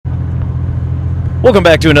Welcome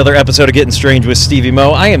back to another episode of Getting Strange with Stevie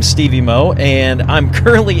Mo. I am Stevie Mo, and I'm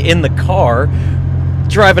currently in the car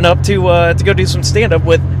driving up to go do some stand-up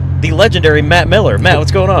with the legendary Matt Miller. Matt,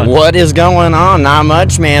 what's going on? What is going on? Not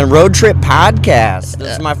much, man. Road Trip Podcast. This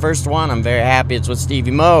is my first one. I'm very happy it's with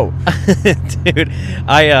Stevie Mo. Dude,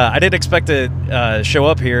 I didn't expect to show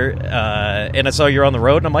up here, and I saw you're on the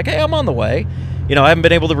road, and I'm like, hey, I'm on the way. You know, I haven't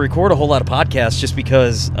been able to record a whole lot of podcasts just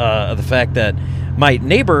because of the fact that my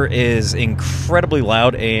neighbor is incredibly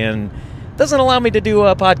loud and doesn't allow me to do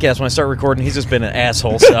a podcast when I start recording. He's just been an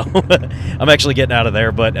asshole, so I'm actually getting out of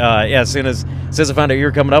there. But yeah, as soon as I found out you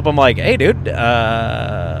were coming up, I'm like, hey, dude, can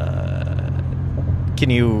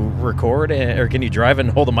you record or can you drive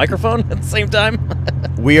and hold a microphone at the same time?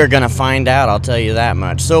 We are going to find out, I'll tell you that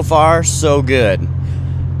much. So far, so good.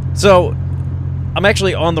 So I'm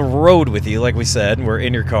actually on the road with you, like we said. We're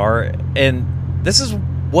in your car, and this is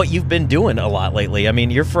what you've been doing a lot lately. I mean,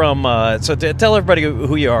 you're from, so tell everybody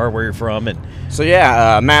who you are, where you're from. And so,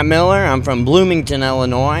 yeah, Matt Miller. I'm from Bloomington,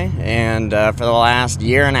 Illinois, and for the last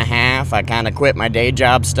year and a half, I kind of quit my day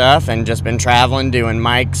job stuff and just been traveling, doing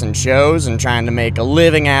mics and shows and trying to make a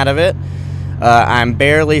living out of it. I'm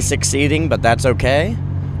barely succeeding, but that's okay.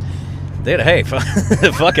 Dude, hey,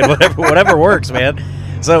 fuck it, whatever works, man.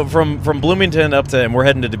 So from Bloomington up to, and we're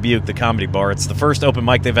heading to Dubuque, the Comedy Bar. It's the first open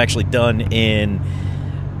mic they've actually done in,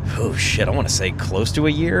 oh shit, I want to say close to a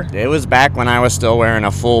year. It was back when I was still wearing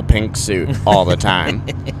a full pink suit all the time.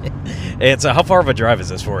 It's how far of a drive is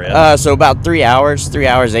this for you? So about 3 hours, 3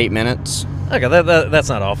 hours, 8 minutes. Okay, that's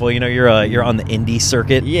not awful. You know, you're on the indie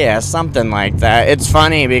circuit. Yeah, something like that. It's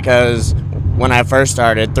funny because when I first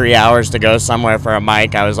started, 3 hours to go somewhere for a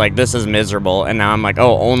mic, I was like, this is miserable. And now I'm like,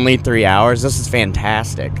 oh, only 3 hours? This is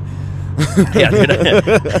fantastic. Yeah, dude.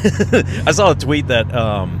 I saw a tweet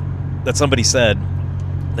that somebody said.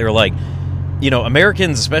 They were like, you know,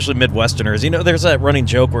 Americans, especially Midwesterners, you know, there's that running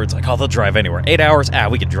joke where it's like, oh, they'll drive anywhere. 8 hours?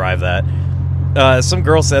 We could drive that. Some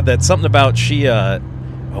girl said that something about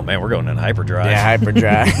oh, man, we're going in hyperdrive. Yeah,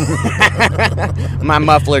 hyperdrive. My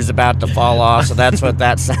muffler's about to fall off, so that's what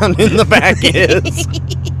that sound in the back is.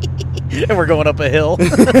 And we're going up a hill.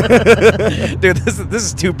 Dude, this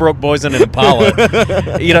is Two Broke Boys in an Impala.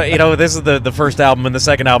 You know, this is the first album, and the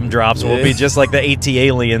second album drops will be just like the AT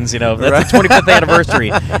Aliens. You know, that's the 25th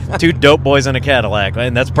anniversary. Two Dope Boys in a Cadillac,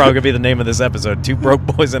 and that's probably gonna be the name of this episode. Two Broke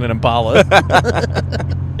Boys in an Impala.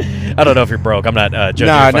 I don't know if you're broke. I'm not judging.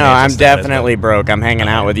 No, I'm definitely broke. I'm hanging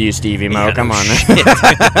out with you, Stevie Mo. Yeah, come on,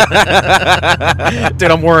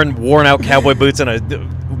 dude. I'm wearing worn out cowboy boots and a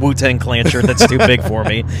Wu-Tang Clan shirt that's too big for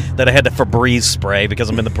me that I had to Febreze spray because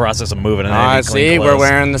I'm in the process of moving. And see, we're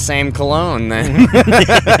wearing the same cologne then.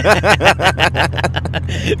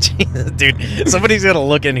 Dude, somebody's gonna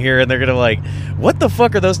look in here and they're gonna like, what the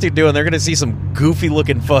fuck are those two doing? They're gonna see some goofy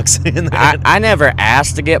looking fucks in there. I never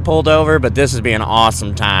asked to get pulled over, but this would be an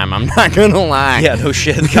awesome time. I'm not gonna lie. Yeah, no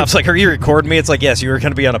shit. The cop's like, are you recording me? It's like, yes, you were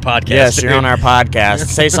gonna be on a podcast. Yes, dude. You're on our podcast.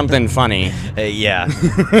 Say something funny. Yeah.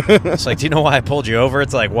 It's like, do you know why I pulled you over?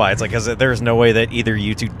 It's like, why? It's like, because there's no way that either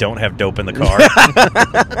you two don't have dope in the car.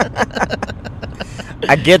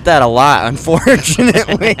 I get that a lot,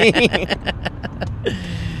 unfortunately.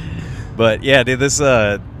 But yeah, dude, this is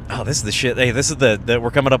the shit. Hey, this is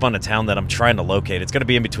we're coming up on a town that I'm trying to locate. It's going to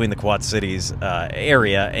be in between the Quad Cities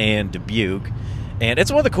area and Dubuque. And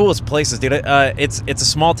it's one of the coolest places, dude. It's a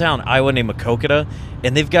small town, Iowa, named Maquoketa,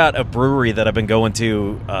 and they've got a brewery that I've been going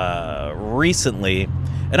to recently.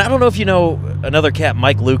 And I don't know if you know another cat,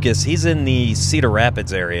 Mike Lucas. He's in the Cedar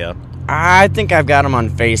Rapids area. I think I've got him on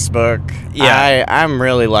Facebook. Yeah, I'm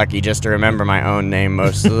really lucky just to remember my own name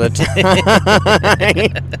most of the time.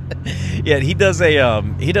 Yeah, he does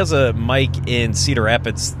a mic in Cedar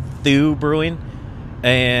Rapids, Thew Brewing.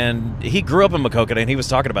 And he grew up in Maquoketa, and he was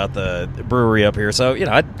talking about the brewery up here. So, you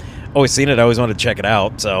know, I'd always seen it. I always wanted to check it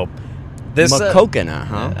out. So, this Maquoketa,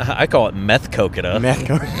 huh? I call it Meth-Koketa.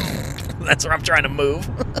 Meth-Koketa. That's where I'm trying to move.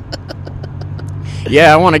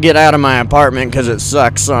 Yeah, I want to get out of my apartment because it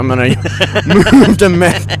sucks, so I'm going to move to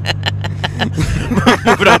Meth.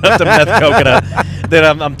 Moving on up to Meth-Koketa.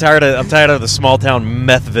 Then I'm tired of the small town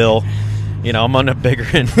Methville. You know, I'm on to bigger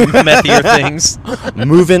and methier things.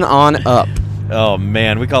 Moving on up. Oh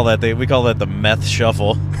man, we call that the meth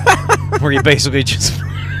shuffle, where you basically just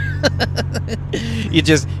you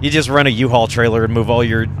just run a U-Haul trailer and move all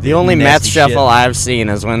your the only meth shuffle I've seen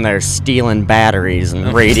is when they're stealing batteries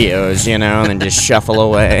and radios, you know, and then just shuffle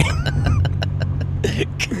away. God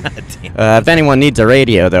damn. If anyone needs a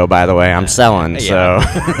radio, though, by the way, I'm selling. Yeah. So.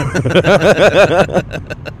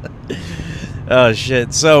 Oh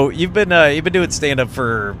shit! So you've been doing stand-up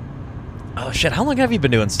for Oh shit! How long have you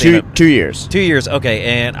been doing stand-up? 2 years. 2 years. Okay,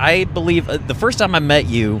 and I believe the first time I met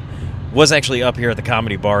you was actually up here at the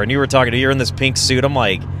Comedy Bar, and you were talking to. You're in this pink suit. I'm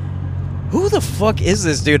like, who the fuck is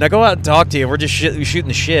this dude? And I go out and talk to you, and we're just shooting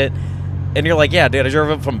the shit. And you're like, yeah, dude, I drove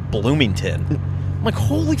up from Bloomington. I'm like,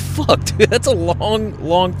 holy fuck, dude, that's a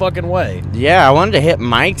long fucking way. Yeah, I wanted to hit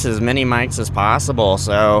mics, as many mics as possible,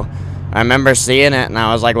 so I remember seeing it, and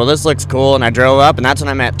I was like, well, this looks cool, and I drove up, and that's when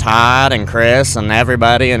I met Todd and Chris and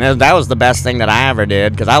everybody, and that was the best thing that I ever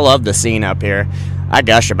did, because I love the scene up here. I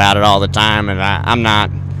gush about it all the time, and I'm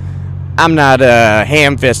not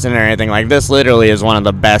ham-fisting or anything. Like, this literally is one of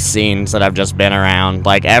the best scenes that I've just been around.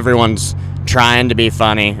 Like, everyone's trying to be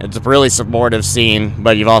funny. It's a really supportive scene,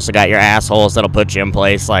 but you've also got your assholes that'll put you in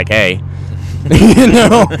place like, hey, you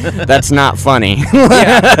know, that's not funny.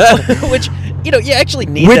 Yeah. Which, you know, you actually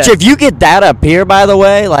need Which, that. if you get that up here, by the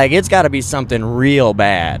way, like, it's got to be something real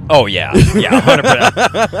bad. Oh, yeah. Yeah,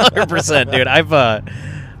 100%. 100%, dude.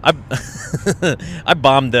 I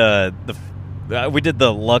bombed we did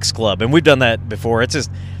the Lux Club, and we've done that before. It's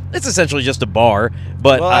essentially just a bar.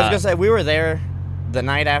 But well, I was gonna say, we were there the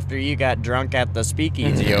night after you got drunk at the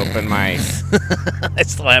Speakeasy open mic. I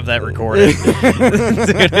still have that recorded.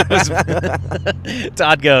 Dude,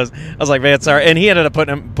 Todd goes, I was like, man, sorry. And he ended up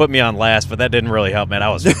putting me on last, but that didn't really help, man. I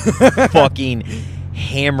was fucking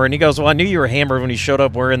hammered. He goes, well, I knew you were hammered when you showed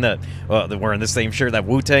up wearing the same shirt, that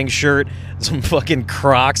Wu-Tang shirt, some fucking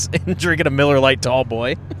Crocs, and drinking a Miller Lite Tall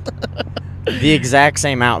Boy. The exact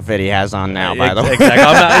same outfit he has on now, by the way.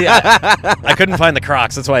 Exactly. I couldn't find the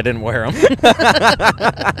Crocs. That's why I didn't wear them.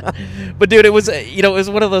 But, dude, it was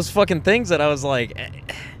one of those fucking things that I was like,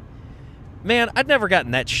 man, I'd never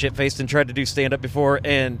gotten that shit-faced and tried to do stand-up before,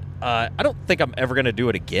 and I don't think I'm ever going to do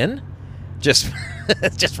it again. Just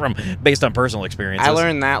based on personal experiences. I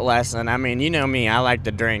learned that lesson. I mean, you know me, I like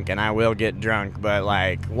to drink, and I will get drunk. But,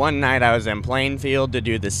 like, one night I was in Plainfield to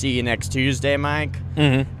do the See You Next Tuesday mic,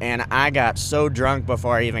 and I got so drunk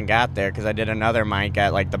before I even got there because I did another mic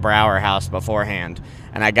at, like, the Brower House beforehand.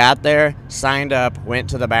 And I got there, signed up, went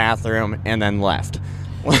to the bathroom, and then left.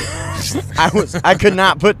 I could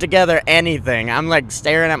not put together anything. I'm, like,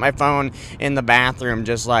 staring at my phone in the bathroom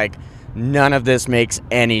just like, none of this makes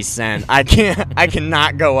any sense. I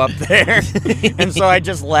cannot go up there. And so I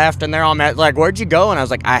just left, and they're all mad, like, where'd you go? And I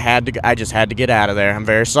was like, I just had to get out of there. I'm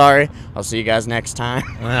very sorry. I'll see you guys next time.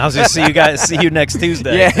 I'll just see you next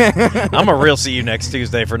Tuesday. Yeah. I'm a real see you next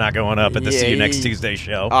Tuesday for not going up at the See You Next Tuesday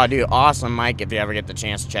show. Oh, dude, awesome, Mike. If you ever get the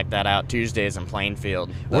chance to check that out, Tuesdays in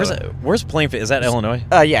Plainfield. Where's Plainfield? Is that Illinois?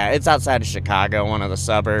 Yeah, it's outside of Chicago, one of the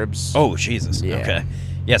suburbs. Oh, Jesus. Yeah. Okay.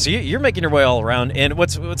 Yeah, so you're making your way all around, and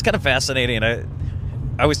what's kind of fascinating, I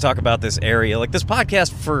always talk about this area, like this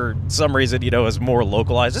podcast for some reason, you know, is more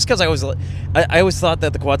localized, just because I always thought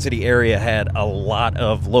that the Quad City area had a lot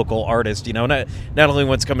of local artists, you know, not only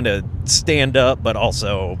ones coming to stand up, but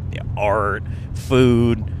also art,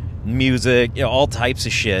 food, music, you know, all types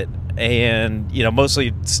of shit, and, you know,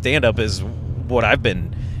 mostly stand up is what I've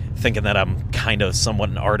been thinking that I'm kind of somewhat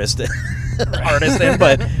an artist in,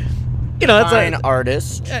 but... You know, that's an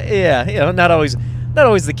artist. Yeah, you know, not always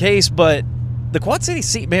the case, but the Quad City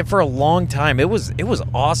scene, man, for a long time, it was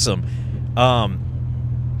awesome.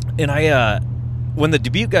 And I, when the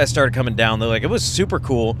Dubuque guys started coming down, they're like, it was super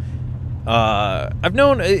cool. I've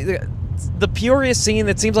known the Peoria scene.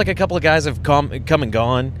 It seems like a couple of guys have come and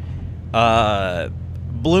gone.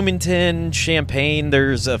 Bloomington, Champaign.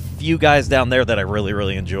 There's a few guys down there that I really,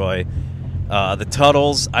 really enjoy. The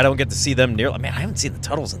Tuttles, I don't get to see them nearly. Man, I haven't seen the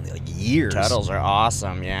Tuttles in like years. Tuttles are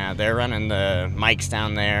awesome, yeah. They're running the mics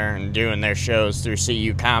down there and doing their shows through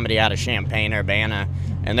CU Comedy out of Champaign, Urbana.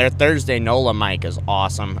 And their Thursday NOLA mic is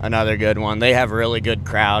awesome, another good one. They have really good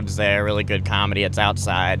crowds there, really good comedy. It's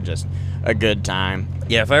outside, just a good time.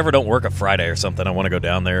 Yeah, if I ever don't work a Friday or something, I want to go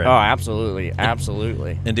down there. Oh, absolutely,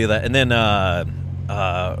 absolutely. And do that. And then,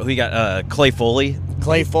 who you got? Clay Foley.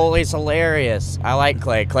 Clay Foley's hilarious. I like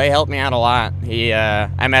Clay. Clay helped me out a lot.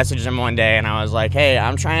 I messaged him one day, and I was like, hey,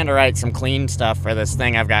 I'm trying to write some clean stuff for this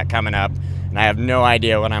thing I've got coming up, and I have no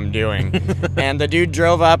idea what I'm doing. And the dude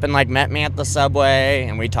drove up and, like, met me at the subway,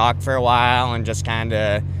 and we talked for a while and just kind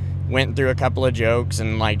of went through a couple of jokes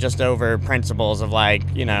and, like, just over principles of, like,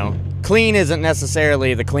 you know, clean isn't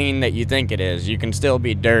necessarily the clean that you think it is. You can still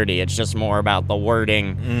be dirty. It's just more about the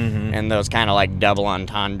wording and those kind of, like, double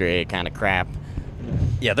entendre kind of crap.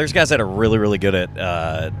 Yeah, there's guys that are really, really good at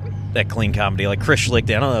that clean comedy, like Chris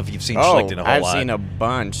Schlichten. I don't know if you've seen Schlichten a whole lot. I've seen a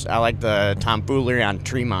bunch. I like the tomfoolery on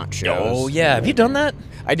Tremont shows. Oh, yeah. Have you done that?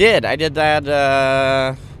 I did. I did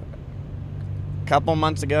that couple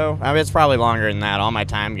months ago. I mean, it's probably longer than that. All my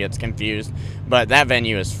time gets confused. But that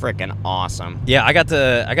venue is freaking awesome. Yeah, I got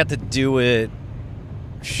to do it.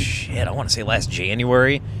 Shit, I want to say last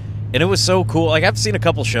January, and it was so cool. Like, I've seen a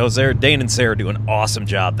couple shows there. Dane and Sarah do an awesome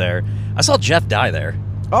job there. I saw Jeff Dye there.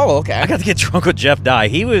 Oh, okay. I got to get drunk with Jeff Dye.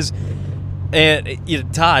 He was, and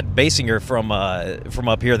Todd Basinger from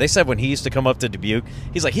up here. They said when he used to come up to Dubuque,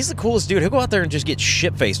 he's like, he's the coolest dude. He'll go out there and just get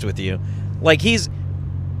shit faced with you. Like, he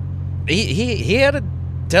had a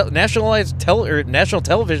national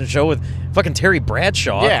television show with fucking Terry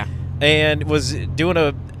Bradshaw. Yeah. And was doing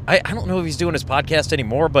I don't know if he's doing his podcast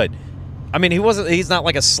anymore, but I mean, he's not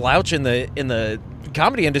like a slouch in the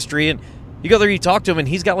comedy industry, and you go there, you talk to him, and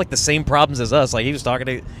he's got like the same problems as us. Like, he was talking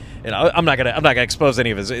to, and I'm not gonna expose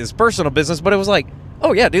any of his personal business, but it was like,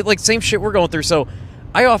 oh yeah, dude, like same shit we're going through. So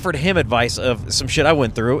I offered him advice of some shit I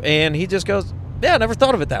went through, and he just goes, yeah, I never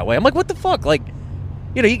thought of it that way. I'm like, what the fuck? Like,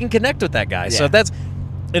 you can connect with that guy. Yeah. So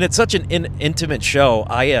and it's such an intimate show.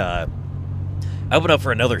 I opened up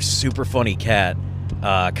for another super funny cat,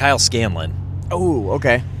 Kyle Scanlon. Oh,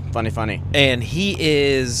 okay. Funny. And he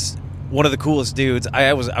is one of the coolest dudes.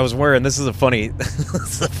 I was wearing, this is a funny,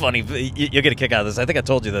 you'll get a kick out of this. I think I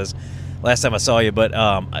told you this last time I saw you, but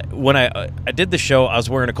when I did the show, I was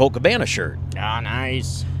wearing a Colt Cabana shirt. Ah,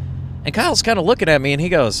 nice. And Kyle's kind of looking at me, and he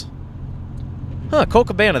goes, huh, Colt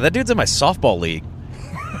Cabana, that dude's in my softball league.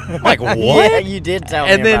 I'm like, what? Yeah, you did tell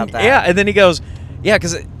me about that. Yeah, and then he goes, yeah,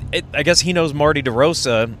 because I guess he knows Marty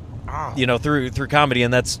DeRosa, through comedy,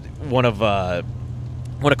 and that's one of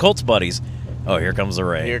Colt's buddies. Oh, here comes the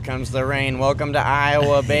rain. Here comes the rain. Welcome to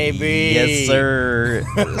Iowa, baby. Yes, sir.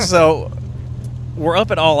 So we're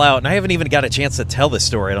up at All Out, and I haven't even got a chance to tell this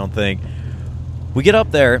story, I don't think. We get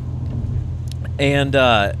up there, and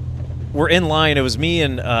we're in line. It was me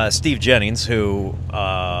and Steve Jennings, who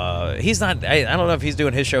he's not. I don't know if he's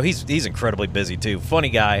doing his show. He's incredibly busy too. Funny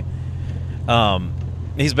guy.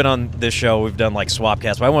 He's been on this show. We've done like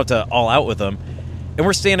Swapcast, but I went to All Out with him, and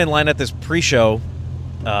we're standing in line at this pre-show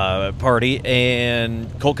party,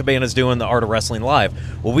 and Colt Cabana's doing the Art of Wrestling Live.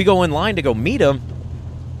 Well, we go in line to go meet him,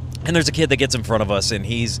 and there's a kid that gets in front of us, and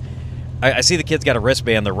I see the kid's got a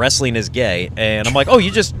wristband. The wrestling is gay, and I'm like, I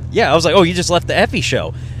was like, oh, you just left the Effie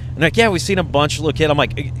show. And like, yeah, we've seen a bunch. Little kid. I'm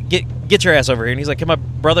like, get your ass over here. And he's like, can my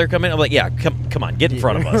brother come in? I'm like, yeah, come on, get in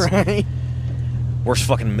front of us. Right. Worst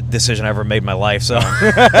fucking decision I ever made in my life. So,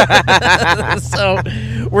 so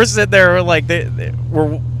we're sitting there like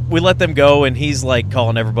we let them go, and he's like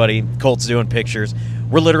calling everybody. Colt's doing pictures.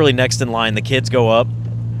 We're literally next in line. The kids go up,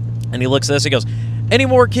 and he looks at us. He goes, "Any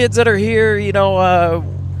more kids that are here?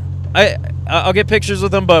 I'll get pictures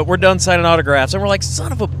with them, but we're done signing autographs." And we're like,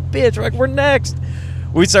 "Son of a bitch!" We're next.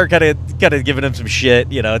 We start kind of giving him some shit,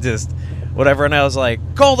 just whatever. And I was like,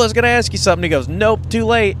 "Colt, I was gonna ask you something." He goes, "Nope, too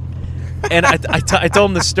late." And I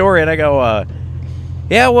told him the story, and I go,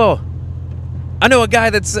 yeah, well, I know a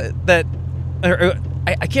guy I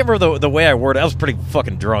can't remember the way I worded it. I was pretty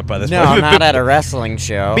fucking drunk by this point. No, not at a wrestling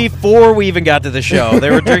show. Before we even got to the show,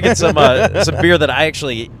 they were drinking some beer that I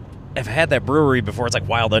actually have had that brewery before. It's like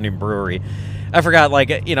Wild Onion Brewery. I forgot,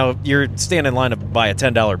 you're standing in line to buy a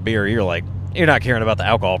 $10 beer. You're not caring about the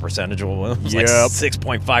alcohol percentage. Well, it was like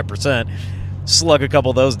 6.5%. Slug a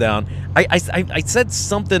couple of those down. I said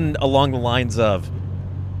something along the lines of,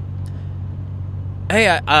 hey,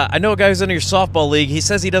 I know a guy who's in your softball league. He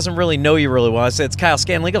says he doesn't really know you really well. I said, it's Kyle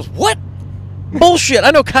Scanlon. He goes, what? Bullshit.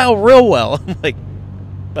 I know Kyle real well. I'm like,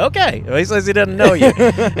 okay. Well, he says he doesn't know you.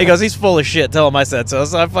 He goes, he's full of shit. Tell him I said so.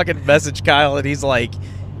 So I fucking messaged Kyle, and he's like,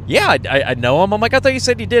 yeah, I know him. I'm like, I thought you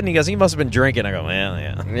said you did. And he goes, he must have been drinking. I go, well,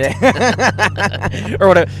 yeah. Or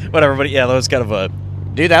whatever. But yeah, that was kind of a...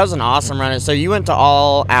 Dude, that was an awesome run. So you went to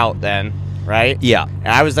All Out then, right? Yeah.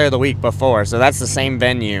 I was there the week before, so that's the same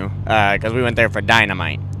venue because we went there for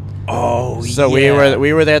Dynamite. Oh, so yeah.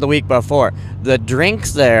 we were there the week before. The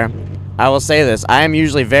drinks there, I will say this, I am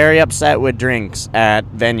usually very upset with drinks at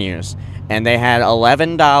venues, and they had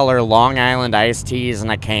 $11 Long Island iced teas in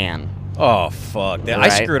a can. Oh, fuck. Right? I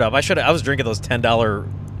screwed up. I was drinking those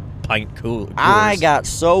 $10 pint coolers. I got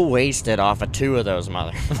so wasted off of 2 of those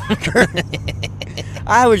motherfuckers.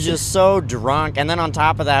 I was just so drunk. And then on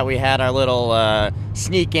top of that, we had our little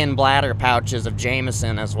sneak-in bladder pouches of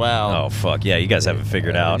Jameson as well. Oh, fuck. Yeah, you guys haven't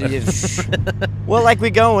figured out. Well, we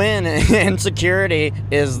go in, and security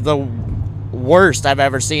is the worst I've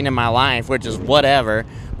ever seen in my life, which is whatever.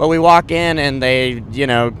 But we walk in, and they,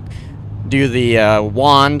 do the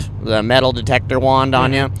wand, the metal detector wand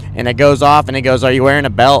on you, and it goes off, and he goes, are you wearing a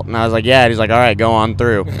belt? And I was like, yeah. And he's like, all right, go on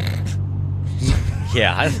through.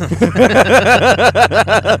 Yeah.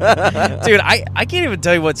 Dude, I can't even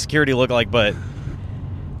tell you what security looked like, but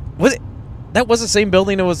That was the same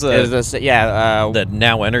building. It was the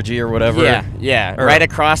Now Energy or whatever. Yeah, Or- right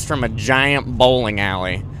across from a giant bowling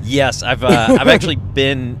alley. Yes, I've actually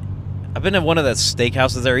been. I've been in one of the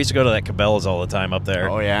steakhouses there. I used to go to that Cabela's all the time up there.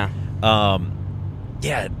 Oh yeah.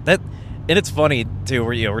 Yeah, that, and it's funny too.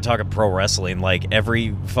 We're talking pro wrestling. Like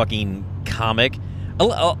every fucking comic,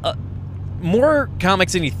 more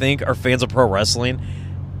comics than you think are fans of pro wrestling,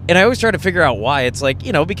 and I always try to figure out why. It's like,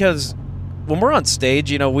 because when we're on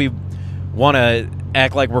stage, we want to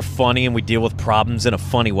act like we're funny and we deal with problems in a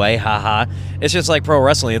funny way, haha. It's just like pro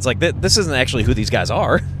wrestling. It's like this isn't actually who these guys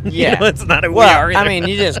are. Yeah, it's not who we are either. I mean,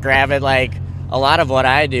 you just grab it. Like a lot of what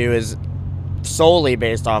I do is solely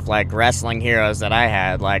based off like wrestling heroes that I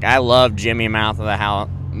had. Like I loved Jimmy Mouth of the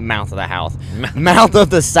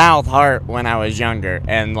South Hart when I was younger,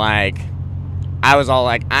 and like I was all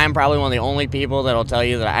like, I'm probably one of the only people that'll tell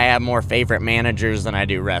you that I have more favorite managers than I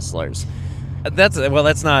do wrestlers. That's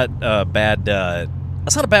not a bad.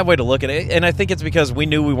 That's not a bad way to look at it, and I think it's because we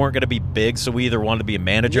knew we weren't going to be big, so we either wanted to be a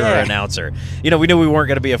manager or an announcer. We knew we weren't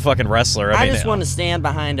going to be a fucking wrestler. I just want to stand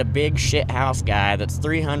behind a big shithouse guy that's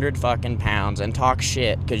 300 fucking pounds and talk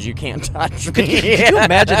shit because you can't touch me. Could you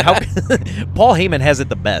imagine how Paul Heyman has it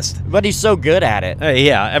the best? But he's so good at it.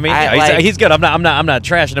 Yeah, I mean, he's good. I'm not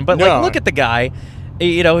trashing him, but No. like, look at the guy.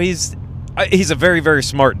 He's a very, very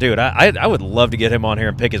smart dude. I would love to get him on here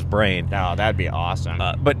and pick his brain. Oh, that'd be awesome.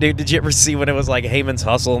 But dude, did you ever see when it was like Heyman's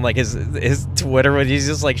Hustle and like his Twitter when he's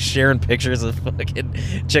just like sharing pictures of fucking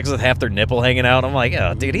chicks with half their nipple hanging out? I'm like,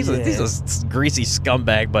 oh, dude, he's a greasy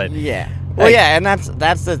scumbag. But yeah, well, yeah, and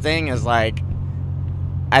that's the thing is like,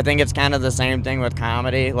 I think it's kind of the same thing with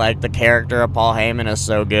comedy. Like the character of Paul Heyman is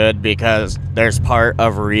so good because there's part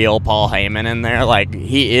of real Paul Heyman in there. Like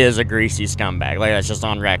he is a greasy scumbag. Like that's just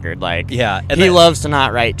on record. Like yeah, and he loves to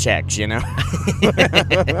not write checks. And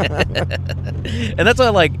that's why,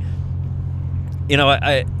 like,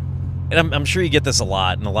 I'm sure you get this a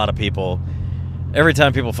lot, and a lot of people. Every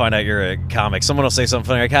time people find out you're a comic, someone will say something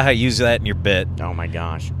funny, like, "How use that in your bit?" Oh my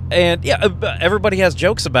gosh! And yeah, everybody has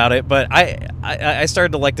jokes about it, but I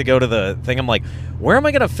started to like to go to the thing. I'm like, where am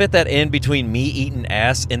I going to fit that in between me eating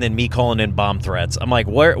ass and then me calling in bomb threats? I'm like,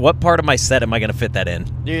 what part of my set am I going to fit that in?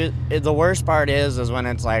 Dude, the worst part is when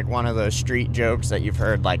it's like one of those street jokes that you've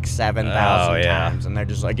heard like 7,000 times, and they're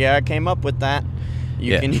just like, "Yeah, I came up with that.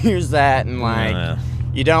 You can use that," and like.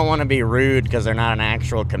 You don't want to be rude because they're not an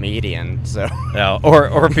actual comedian, so. No,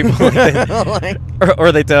 or people like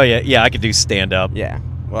or they tell you, yeah, I could do stand up. Yeah,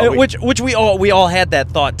 well, which we all had that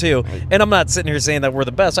thought too. And I'm not sitting here saying that we're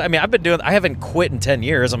the best. I mean, I haven't quit in 10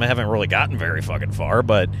 years. I mean, I haven't really gotten very fucking far,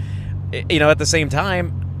 but at the same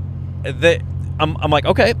time, I'm like,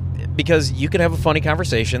 okay, because you can have a funny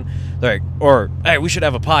conversation, like, or hey, we should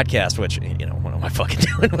have a podcast, which what am I fucking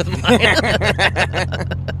doing with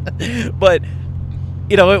mine? But.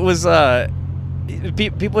 It was,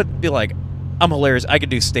 people would be like, I'm hilarious, I could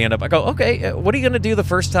do stand-up. I go, okay, what are you going to do the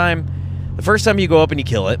first time you go up and you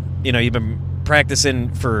kill it? You've been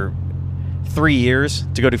practicing for 3 years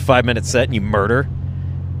to go do 5-minute set and you murder.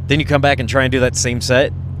 Then you come back and try and do that same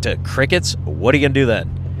set to crickets. What are you going to do then?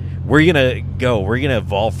 Where are you going to go? Where are you going to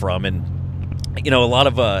evolve from? And, a lot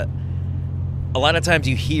of times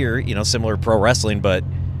you hear, similar pro wrestling, but,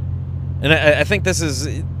 and I think this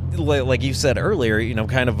is... like you said earlier,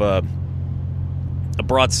 kind of a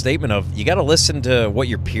broad statement of you got to listen to what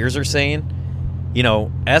your peers are saying.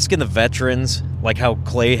 Asking the veterans, like how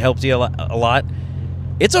Clay helped you a lot.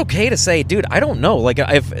 It's okay to say, dude, I don't know. Like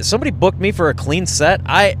if somebody booked me for a clean set,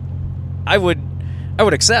 I would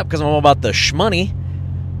accept because I'm all about the shmoney.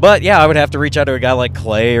 But yeah, I would have to reach out to a guy like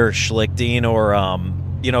Clay or Schlichting or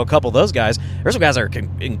a couple of those guys. There's some guys that are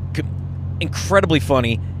incredibly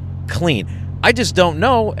funny, clean. I just don't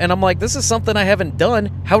know, and I'm like, this is something I haven't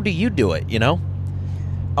done. How do you do it,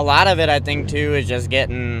 A lot of it, I think, too, is just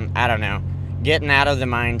getting out of the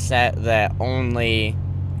mindset that only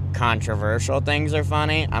controversial things are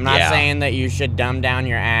funny. I'm not saying that you should dumb down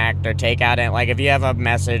your act or take out it. Like, if you have a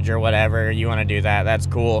message or whatever, you want to do that, that's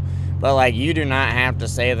cool. But, like, you do not have to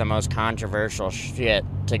say the most controversial shit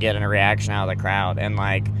to get a reaction out of the crowd. And,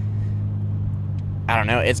 like... I don't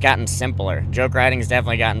know, it's gotten simpler. Joke writing's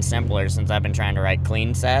definitely gotten simpler since I've been trying to write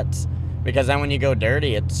clean sets. Because then when you go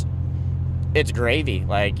dirty, it's gravy.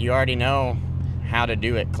 Like, you already know how to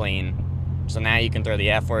do it clean. So now you can throw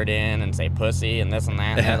the F word in and say pussy and this and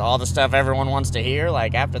that. And all the stuff everyone wants to hear.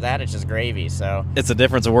 Like, after that, it's just gravy, so... It's the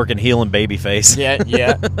difference of working heel and babyface.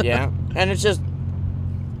 Yeah. And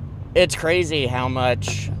it's crazy how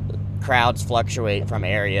much... crowds fluctuate from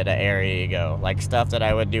area to area you go. Like, stuff that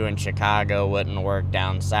I would do in Chicago wouldn't work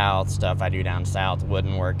down south. Stuff I do down south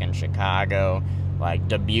wouldn't work in Chicago. Like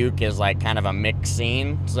Dubuque is like kind of a mixed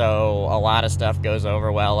scene, so a lot of stuff goes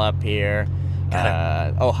over well up here.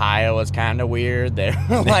 Ohio is kind of weird. They're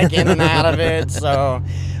like in and out of it. So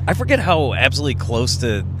I forget how absolutely close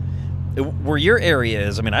to where your area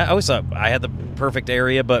is. I mean, I always thought I had the perfect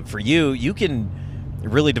area, but for you, you can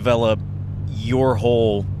really develop your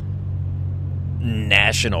whole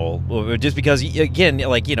national, just because, again,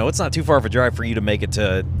 like, you know, it's not too far of a drive for you to make it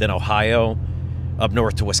to then Ohio, up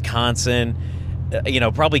north to Wisconsin. You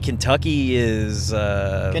know, probably Kentucky is...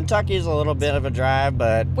 Kentucky's a little bit of a drive,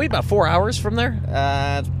 but... Wait, about 4 hours from there?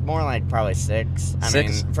 It's more like probably 6. I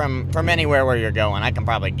 6? mean, from anywhere where you're going, I can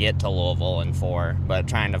probably get to Louisville in 4,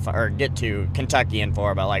 but or get to Kentucky in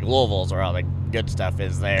 4, but like Louisville's where all the good stuff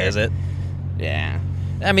is there. Is it? Yeah.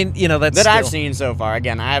 I mean, you know, that's that still... I've seen so far.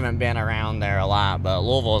 Again, I haven't been around there a lot, but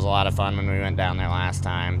Louisville was a lot of fun when we went down there last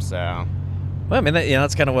time, so... Well, I mean,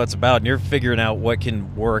 that's kind of what it's about, and you're figuring out what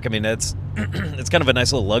can work. I mean, it's it's kind of a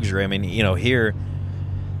nice little luxury. I mean, you know, here,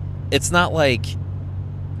 it's not like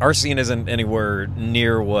our scene isn't anywhere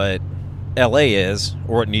near what L.A. is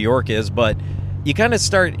or what New York is, but you kind of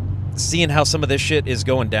start seeing how some of this shit is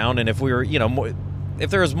going down, and if we were, you know, if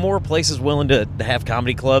there was more places willing to have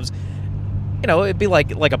comedy clubs, you know, it'd be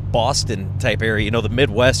like a Boston type area. You know, the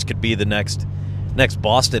Midwest could be the next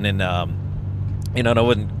Boston, and you know,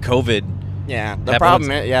 when COVID. Yeah, the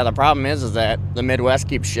problem is that the Midwest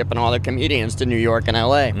keeps shipping all their comedians to New York and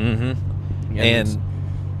L.A. Mm-hmm. And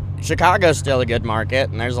Chicago's still a good market,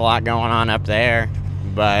 and there's a lot going on up there,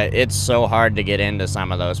 but it's so hard to get into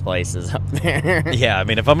some of those places up there. Yeah, I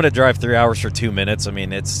mean, if I'm going to drive 3 hours for 2 minutes, I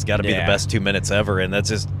mean, it's got to be the best 2 minutes ever, and that's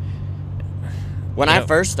just... When I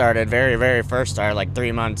first started, very, very first started, like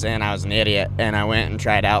 3 months in, I was an idiot, and I went and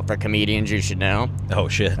tried out for Comedians You Should Know. Oh,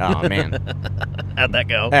 shit. Oh, man. How'd that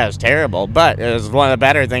go? That was terrible, but it was one of the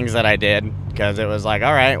better things that I did, because it was like,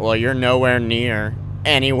 all right, well, you're nowhere near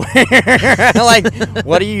anywhere. Like,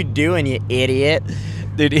 what are you doing, you idiot?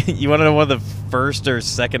 Dude, you want to know one of the first or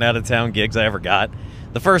second out-of-town gigs I ever got?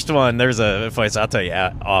 The first one, there's a place, I'll tell you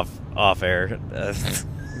off air.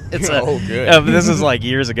 It's good. This is like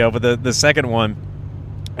years ago, but the second one,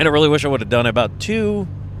 and I really wish I would have done it about 2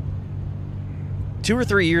 or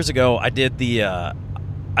 3 years ago. I did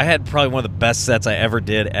I had probably one of the best sets I ever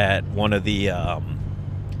did at one of the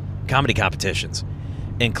comedy competitions,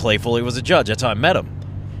 and Clay Foley was a judge. That's how I met him,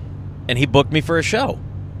 and he booked me for a show.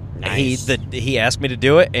 Nice. He asked me to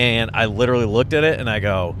do it, and I literally looked at it and I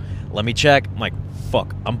go, "Let me check." I'm like,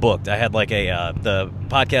 "Fuck, I'm booked." I had like the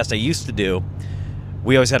podcast I used to do.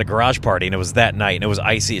 We always had a garage party, and it was that night, and it was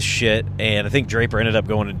icy as shit. And I think Draper ended up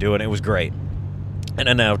going and doing it. It was great. And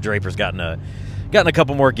then now Draper's gotten a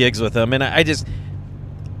couple more gigs with him, and I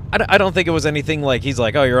don't think it was anything like he's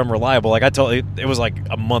like, "Oh, you're unreliable." Like I told, it was like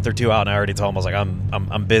a month or two out, and I already told him I was like,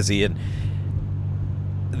 I'm busy. And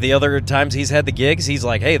the other times he's had the gigs, he's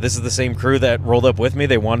like, "Hey, this is the same crew that rolled up with me.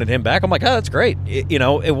 They wanted him back." I'm like, "Oh, that's great." You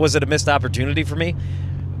know, was it a missed opportunity for me?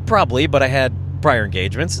 Probably, but I had prior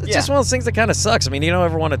engagements. It's just one of those things that kind of sucks. I mein, you don't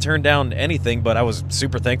ever want to turn down anything, but I was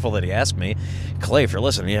super thankful that he asked me. Clay, if you're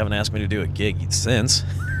listening, you haven't asked me to do a gig since.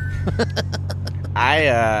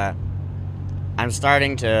 I'm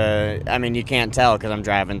starting to, I mean, you can't tell because I'm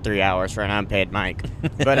driving 3 hours for an unpaid mic,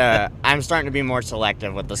 but I'm starting to be more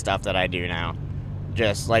selective with the stuff that I do now.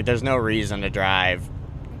 Just like there's no reason to drive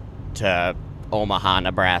to Omaha,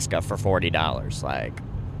 Nebraska for $40. Like,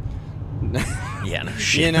 yeah, no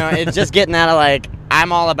shit. You know, it's just getting out of like,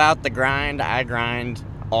 I'm all about the grind. I grind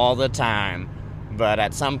all the time, but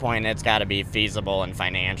at some point it's got to be feasible and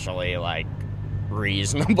financially like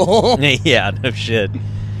reasonable. Yeah, no shit.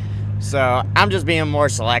 So I'm just being more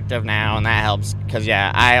selective now, and that helps because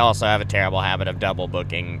I also have a terrible habit of double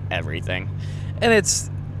booking everything. And it's,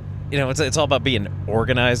 you know, it's all about being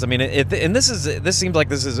organized. I mean, and this seems like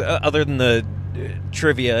this is other than the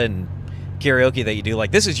trivia and karaoke that you do,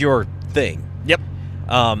 like this is your thing. Yep.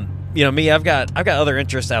 You know, me, I've got other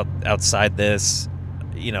interests outside this.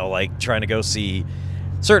 You know, like trying to go see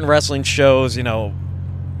certain wrestling shows. You know,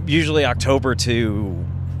 usually October to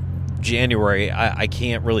January, I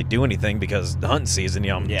can't really do anything because the hunting season.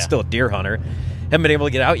 You know, I'm still a deer hunter. Haven't been able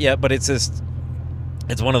to get out yet, but it's just,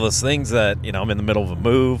 it's one of those things that, you know, I'm in the middle of a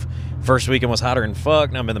move. First weekend was hotter than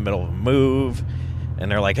fuck. Now I'm in the middle of a move,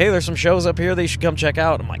 and they're like, "Hey, there's some shows up here that you should come check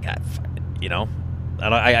out." I'm like, God, you know,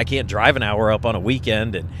 I can't drive an hour up on a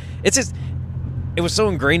weekend, and it's just, it was so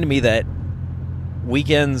ingrained to me that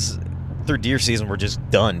weekends through deer season were just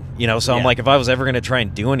done. You know, so I'm like, if I was ever going to try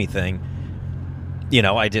and do anything, you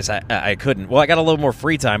know, I couldn't. Well, I got a little more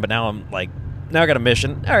free time, but now I'm like, now I got a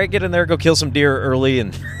mission. All right, get in there, go kill some deer early,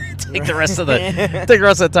 and take the rest of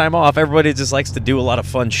the time off. Everybody just likes to do a lot of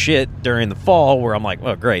fun shit during the fall, where I'm like,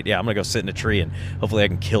 oh great, yeah, I'm gonna go sit in a tree and hopefully I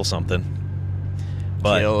can kill something.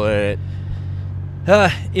 But Kill it.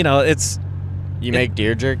 it's You make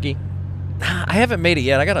deer jerky? I haven't made it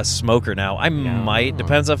yet. I got a smoker now. I might.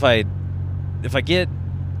 Depends if I get.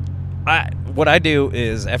 What I do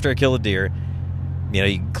is after I kill a deer,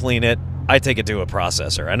 you clean it. I take it to a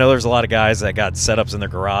processor. I know there's a lot of guys that got setups in their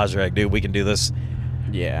garage. They're like, dude, we can do this.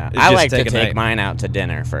 Yeah, It's I just like to take a take night. mine out to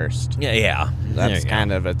dinner first. Yeah. That's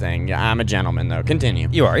kind of a thing. Yeah, I'm a gentleman, though. Continue.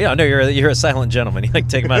 You are. Yeah, no, you're a silent gentleman. You like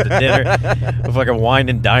take them out to dinner with like a wine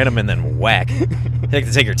and dine them and then whack. You like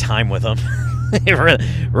to take your time with them. You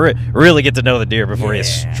really get to know the deer before you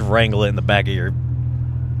strangle it in the back of your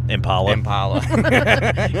Impala.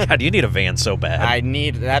 God, you need a van so bad.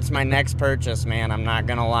 That's my next purchase, man. I'm not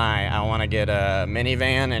gonna lie. I want to get a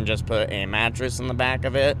minivan and just put a mattress in the back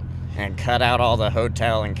of it and cut out all the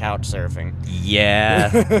hotel and couch surfing. Yeah.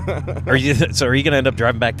 Are you gonna end up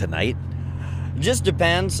driving back tonight? Just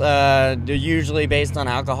depends. They're usually based on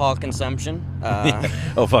alcohol consumption.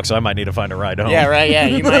 Oh fuck! So I might need to find a ride home. Yeah, right. Yeah,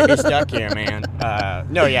 you might be stuck here, man.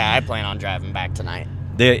 No, yeah, I plan on driving back tonight.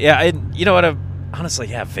 You know what? Honestly,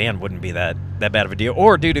 yeah, van wouldn't be that bad of a deal.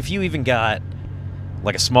 Or, dude, if you even got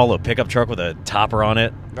like a small little pickup truck with a topper on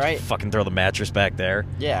it, right? Fucking throw the mattress back there.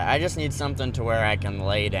 Yeah, I just need something to where I can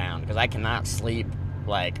lay down because I cannot sleep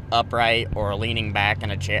like upright or leaning back in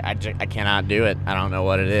a chair. I cannot do it. I don't know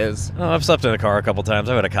what it is. Oh, I've slept in a car a couple times.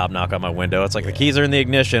 I've had a cop knock on my window. It's like the keys are in the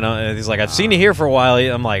ignition. He's like, I've seen you here for a while.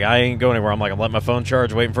 I'm like, I ain't going anywhere. I'm like, I'm letting my phone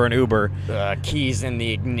charge, waiting for an Uber. Keys in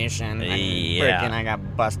the ignition. Yeah. Freaking, I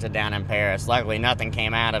got busted down in Paris. Luckily, nothing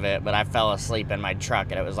came out of it, but I fell asleep in my truck,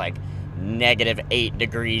 and it was like -8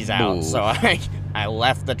 degrees out. Ooh. So I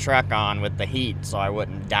left the truck on with the heat so I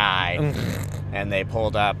wouldn't die. And they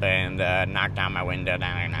pulled up and knocked on my window.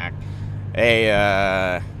 Hey,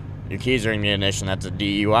 your keys are in the ignition. That's a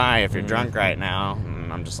DUI if you're drunk right now.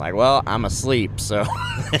 And I'm just like, well, I'm asleep, so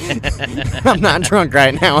I'm not drunk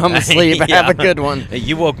right now. I'm asleep. Yeah. Have a good one. Hey,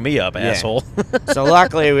 you woke me up, asshole. So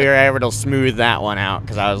luckily we were able to smooth that one out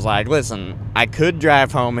because I was like, listen, I could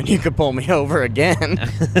drive home and you could pull me over again.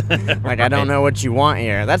 Like, I don't know what you want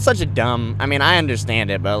here. That's such a dumb... I mean, I understand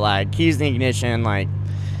it, but like, keys in the ignition, like...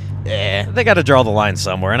 They got to draw the line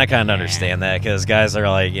somewhere, and I kind of understand that because guys are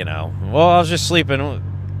like, well, I was just sleeping.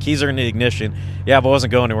 Keys are in the ignition. Yeah, but I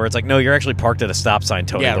wasn't going anywhere. It's like, no, you're actually parked at a stop sign,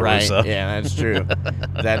 Tony La Russa. Right. Yeah, that's true.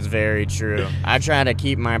 That's very true. I try to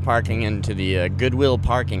keep my parking into the Goodwill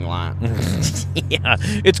parking lot. Yeah,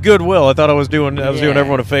 it's Goodwill. I thought I was doing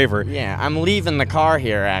everyone a favor. Yeah, I'm leaving the car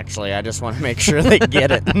here, actually. I just want to make sure they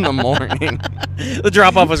get it in the morning. The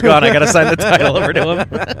drop-off was gone. I got to sign the title over to him.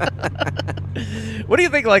 What do you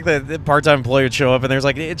think, like, the part-time employee would show up, and there's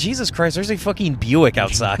like, Jesus Christ, there's a fucking Buick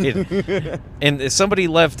outside. And somebody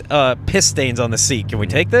left piss stains on the seat. Can we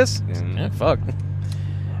take this? Yeah, fuck.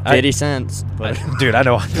 50 cents. Dude, I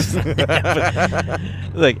know.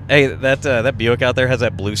 Like, hey, that Buick out there has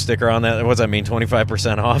that blue sticker on that. What does that mean,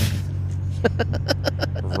 25% off?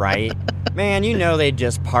 Right. Man, they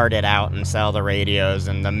just part it out and sell the radios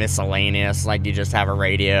and the miscellaneous. Like, you just have a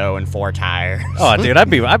radio and 4 tires. Oh, dude, I'd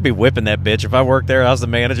be whipping that bitch. If I worked there, I was the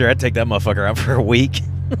manager, I'd take that motherfucker out for a week.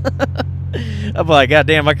 I'm like,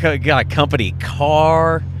 goddamn, I got a company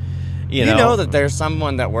car. You know that there's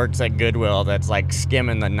someone that works at Goodwill that's like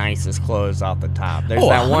skimming the nicest clothes off the top. There's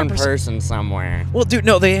that 100%. One person somewhere. Well, dude,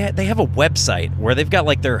 no, they have a website where they've got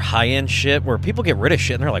like their high-end shit where people get rid of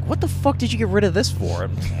shit and they're like, what the fuck did you get rid of this for?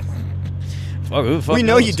 Fuck we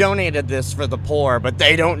know you donated this for the poor, but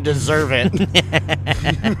they don't deserve it.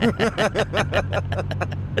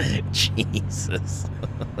 Jesus.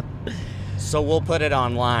 So we'll put it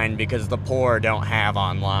online because the poor don't have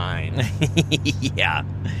online. Yeah.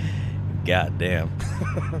 God damn.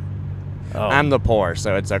 Oh. I'm the poor,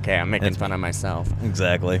 so it's okay. I'm making fun of myself.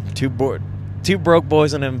 Exactly. Two broke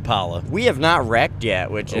boys in an Impala. We have not wrecked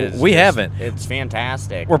yet, which is... We haven't. It's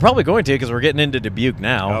fantastic. We're probably going to because we're getting into Dubuque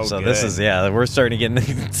now. Oh, so good. This is, we're starting to get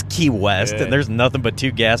into Key West, Good. And there's nothing but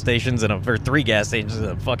 2 gas stations or 3 gas stations in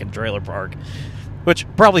a fucking trailer park. Which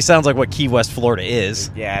probably sounds like what Key West, Florida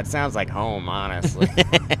is. Yeah, it sounds like home, honestly.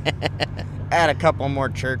 Add a couple more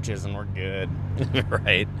churches and we're good.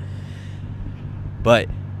 Right. But,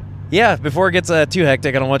 yeah, before it gets too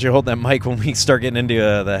hectic, I don't want you to hold that mic when we start getting into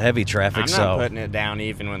the heavy traffic. I'm not putting it down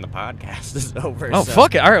even when the podcast is over. Oh,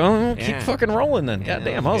 fuck it. All right, well, keep fucking rolling then. God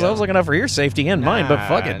damn, I was looking out for your safety and mine, but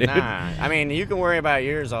fuck it, dude. I mean, you can worry about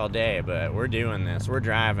yours all day, but we're doing this. We're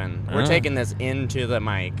driving. We're taking this into the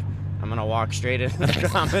mic. I'm gonna walk straight into the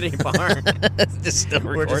comedy bar. Just still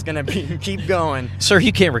We're just gonna keep going. Sir,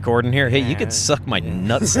 you can't record in here. Hey, you can suck my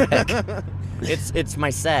nutsack. It's my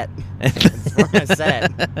set. It's for my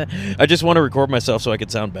set. I just want to record myself so I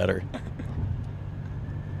could sound better.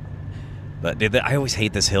 But dude, I always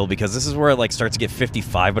hate this hill because this is where it like starts to get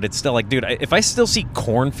 55, but it's still like, dude, if I still see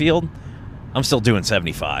cornfield, I'm still doing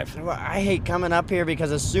 75. Well, I hate coming up here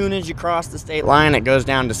because as soon as you cross the state line, it goes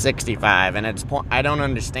down to 65, and I don't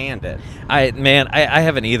understand it. I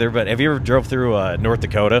haven't either, but have you ever drove through North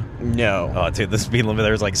Dakota? No. Oh, dude, the speed limit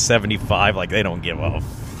there is like 75. Like, they don't give a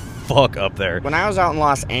fuck up there. When I was out in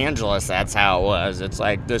Los Angeles, that's how it was. It's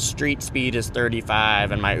like the street speed is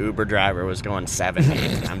 35, and my Uber driver was going 70.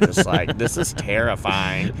 And I'm just like, this is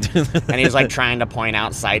terrifying. And he's like trying to point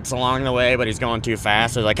out sights along the way, but he's going too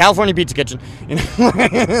fast. So he's like, California Pizza Kitchen. You know?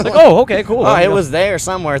 It's like, oh, okay, cool. Oh, it was there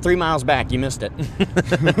somewhere, 3 miles back. You missed it.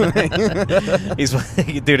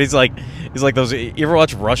 He's like those. You ever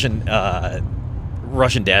watch Russian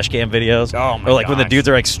dash cam videos? Oh my Or like when the gosh. dudes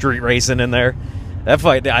are like street racing in there. That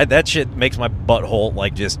fight, that shit makes my butthole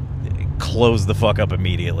like just close the fuck up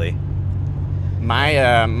immediately.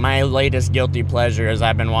 My latest guilty pleasure is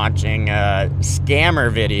I've been watching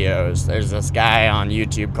scammer videos. There's this guy on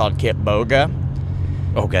YouTube called Kip Boga.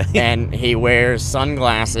 Okay. And he wears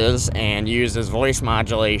sunglasses and uses voice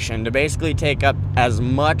modulation to basically take up as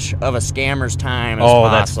much of a scammer's time as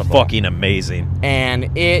possible. That's fucking amazing.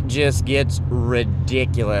 And it just gets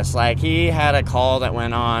ridiculous. Like, he had a call that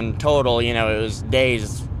went on total, you know, it was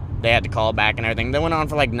days they had to call back and everything. They went on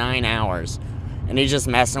for like 9 hours. And he's just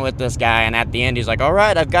messing with this guy, and at the end he's like, all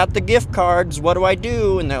right, I've got the gift cards, what do I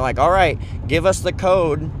do? And they're like, all right, give us the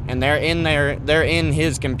code. And they're in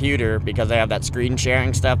his computer because they have that screen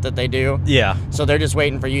sharing stuff that they do. Yeah. So they're just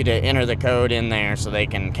waiting for you to enter the code in there so they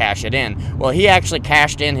can cash it in. Well, he actually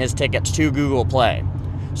cashed in his tickets to Google Play.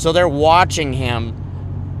 So they're watching him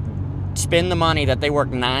spend the money that they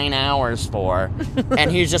worked 9 hours for,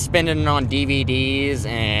 and he's just spending it on DVDs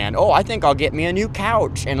and, oh, I think I'll get me a new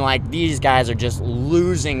couch. And like, these guys are just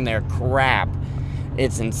losing their crap.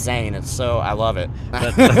 It's insane. I love it.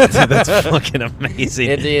 That's fucking amazing.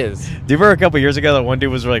 It is. Do you remember a couple years ago that one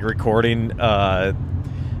dude was like recording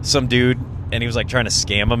some dude, and he was like trying to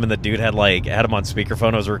scam him, and the dude had him on speakerphone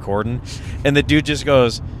and was recording, and the dude just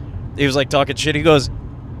goes, he was like talking shit, he goes,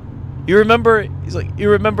 you remember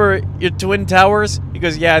your Twin Towers? He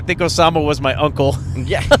goes, yeah, I think Osama was my uncle.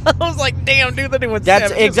 Yeah. I was like, damn, dude, that was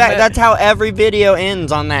That's exactly. That's how every video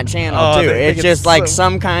ends on that channel too. It's just like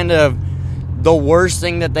some kind of the worst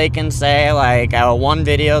thing that they can say. Like, one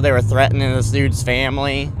video they were threatening this dude's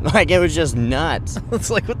family. Like, it was just nuts.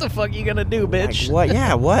 It's like, what the fuck are you gonna do, bitch? Like, what?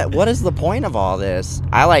 Yeah. What is the point of all this?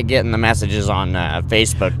 I like getting the messages on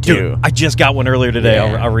Facebook too. Dude, I just got one earlier today.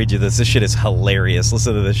 Yeah. I'll read you this. This shit is hilarious.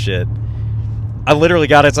 Listen to this shit. I literally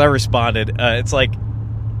got it, so I responded. It's like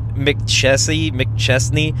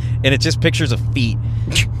McChesney, and it's just pictures of feet.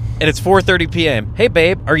 And it's 4:30 p.m. Hey,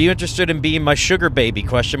 babe, are you interested in being my sugar baby? ?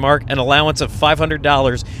 An allowance of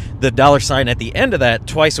 $500. The $sign at the end of that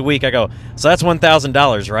twice a week. I go, so that's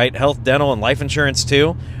 $1,000, right? Health, dental, and life insurance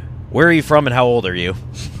too. Where are you from, and how old are you?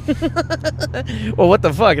 Well, what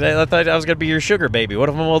the fuck? I thought I was gonna be your sugar baby. What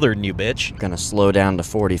if I'm older than you, bitch? Gonna slow down to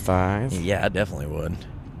 45. Yeah, I definitely would.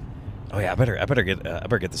 Oh yeah, I better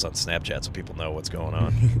get this on Snapchat so people know what's going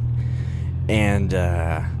on. And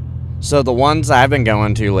so the ones I've been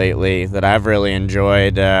going to lately that I've really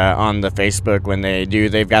enjoyed on the Facebook when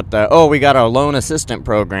they've got we got a loan assistant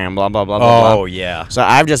program, blah, blah, blah, blah, blah. Oh, yeah. So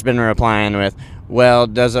I've just been replying with, well,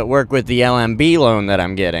 does it work with the LMB loan that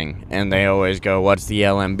I'm getting? And they always go, what's the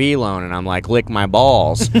LMB loan? And I'm like, lick my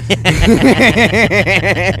balls.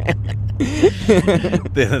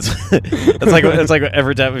 It's like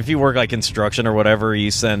every time if you work like construction or whatever,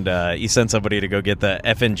 you send somebody to go get the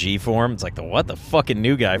FNG form. It's like the what the fucking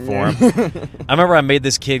new guy form. I remember I made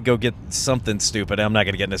this kid go get something stupid. I'm not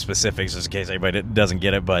gonna get into specifics just in case anybody doesn't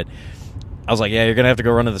get it, but I was like, yeah, you're gonna have to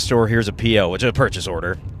go run to the store. Here's a PO, which is a purchase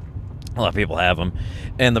order. A lot of people have them,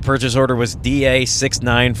 and the purchase order was DA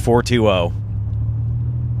 69420.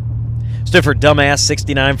 Stood for dumbass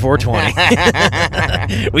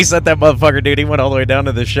 69420. We sent that motherfucker, dude. He went all the way down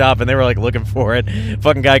to the shop, and they were like looking for it.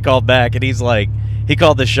 Fucking guy called back, and he's like, he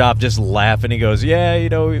called the shop just laughing. He goes, yeah, you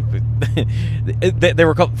know, they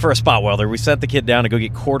were called for a spot welder. We sent the kid down to go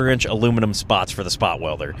get 1/4-inch aluminum spots for the spot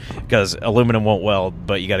welder because aluminum won't weld,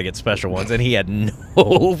 but you got to get special ones. And he had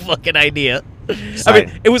no fucking idea. I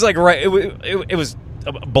mean, it was like it was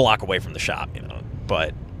a block away from the shop, you know,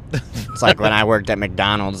 but. It's like when I worked at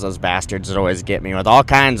McDonald's, those bastards would always get me with all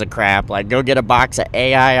kinds of crap, like go get a box of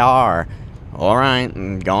AIR. all right,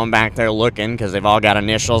 and going back there looking because they've all got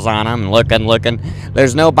initials on them, looking.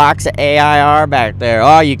 There's no box of AIR back there.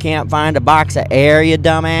 Oh, you can't find a box of air, you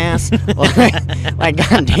dumbass. like,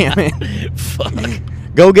 God damn it. Fuck.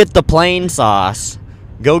 Go get the plain sauce.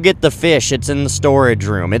 Go get the fish. It's in the storage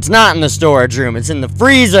room. It's not in the storage room. It's in the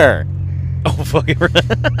freezer. Oh, fucking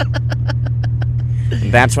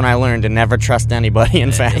That's when I learned to never trust anybody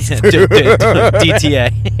in fast food.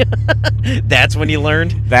 DTA. That's when you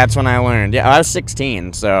learned? That's when I learned. Yeah, I was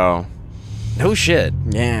 16, so... No shit.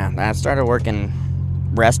 Yeah, I started working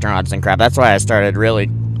restaurants and crap. That's why I started really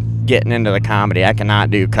getting into the comedy. I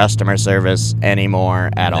cannot do customer service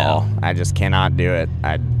anymore at all. I just cannot do it.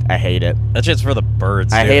 I hate it. That's just for the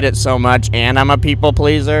birds, I dude. hate it so much, and I'm a people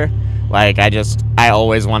pleaser. Like, I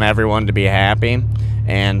always want everyone to be happy,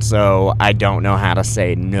 and so I don't know how to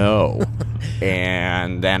say no.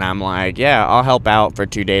 And then I'm like, yeah, I'll help out for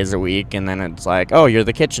 2 days a week, and then it's like, oh, you're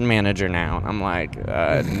the kitchen manager now. And I'm like,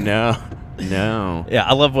 no. Yeah,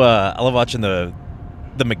 I love watching the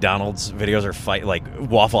McDonald's videos or fight, like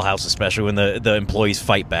Waffle House especially, when the employees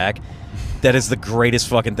fight back. That is the greatest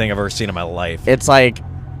fucking thing I've ever seen in my life. It's like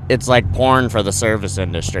porn for the service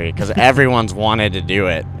industry because everyone's wanted to do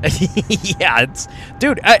it. Yeah,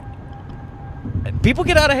 dude. People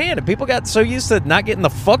get out of hand, and people got so used to not getting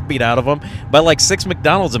the fuck beat out of them by like 6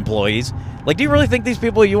 McDonald's employees. Like, do you really think these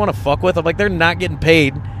people you want to fuck with? I'm like, they're not getting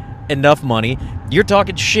paid enough money. You're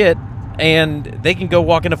talking shit, and they can go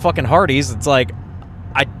walk into fucking Hardee's. It's like,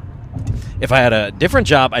 if I had a different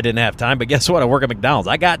job, I didn't have time. But guess what? I work at McDonald's.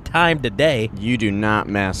 I got time today. You do not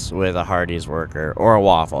mess with a Hardee's worker or a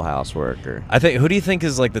Waffle House worker. I think. Who do you think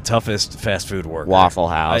is like the toughest fast food worker? Waffle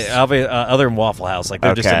House. Other than Waffle House, like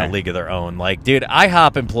they're just in a league of their own. Like, dude,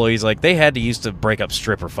 IHOP employees, like they had to used to break up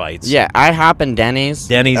stripper fights. Yeah, IHOP and Denny's.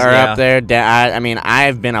 Denny's are yeah. up there. I mean,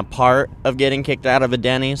 I've been a part of getting kicked out of a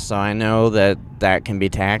Denny's, so I know that can be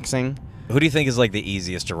taxing. Who do you think is like the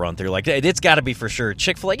easiest to run through? Like, it's got to be for sure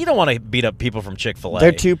Chick-fil-A. You don't want to beat up people from Chick-fil-A.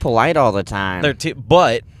 They're too polite all the time.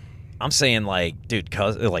 But I'm saying, like, dude,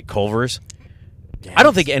 like Culver's. Yes. I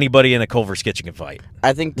don't think anybody in a Culver's kitchen can fight.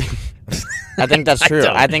 I think that's true.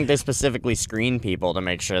 I think they specifically screen people to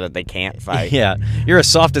make sure that they can't fight. Yeah, you're as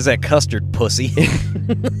soft as that custard, pussy.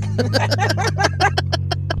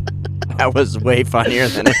 That was way funnier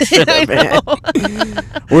than it should have been.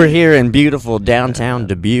 We're here in beautiful downtown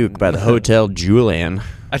Dubuque by the Hotel Julian.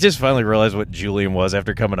 I just finally realized what Julian was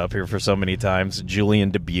after coming up here for so many times.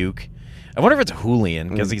 Julian Dubuque. I wonder if it's Julian,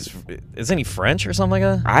 because isn't he French or something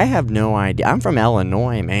like that? I have no idea. I'm from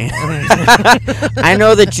Illinois, man. I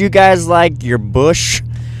know that you guys like your Bush.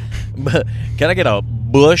 Can I get a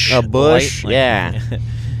Bush? A Bush? Light? Yeah.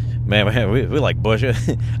 Man, we like Bush.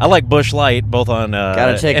 I like Bush Light, both on...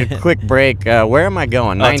 Gotta take a quick break. Where am I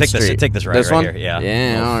going? 9th Street. Take this right one? here. Yeah.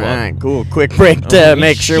 Yeah, all right. Cool. Quick break to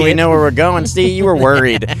make sure we know where we're going. See, you were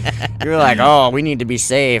worried. You were like, oh, we need to be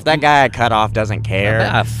safe. That guy I cut off doesn't care.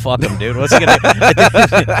 Ah, fuck him, dude. What's he going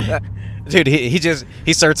to do? Dude,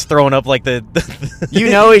 he starts throwing up like the you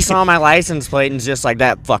know, he saw my license plate and just like,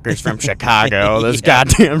 that fucker's from Chicago. Those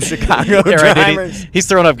goddamn Chicago drivers. Right, he's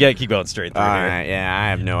throwing up. Keep going straight through. All right, yeah, I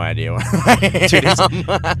have no idea what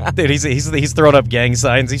he's throwing up gang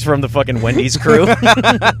signs. He's from the fucking Wendy's crew.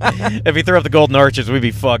 If he threw up the Golden Arches, we'd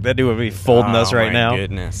be fucked. That dude would be folding us right now. Oh my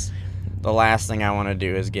goodness. The last thing I want to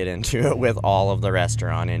do is get into it with all of the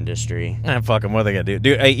restaurant industry. Fuck them. What are they gonna do,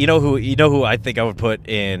 dude? Hey, you know who I think I would put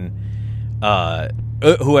in.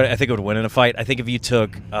 Who I think would win in a fight? I think if you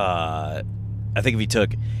took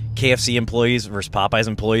KFC employees versus Popeyes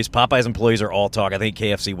employees are all talk. I think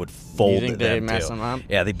KFC would fold. You think them they'd mess too. them up?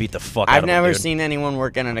 Yeah, they beat the fuck out of them. I've never dude. seen anyone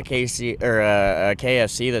working at a KC or a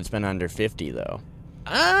KFC that's been under 50 though.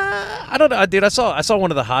 I don't know, dude. I saw one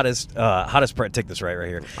of the hottest. Take this right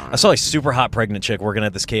here. I saw a super hot pregnant chick working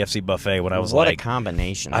at this KFC buffet when I was what like, a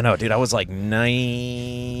combination. I know, dude. I was like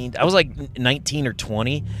 19 or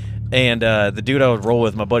 20. And the dude I would roll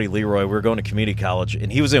with, my buddy Leroy, we were going to community college, and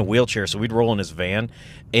he was in a wheelchair, so we'd roll in his van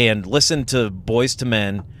and listen to Boys to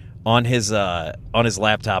Men on his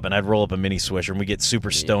laptop, and I'd roll up a mini Swisher, and we'd get super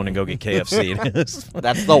stoned and go get KFC.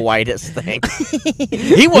 That's the whitest thing.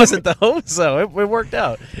 He wasn't though, so it worked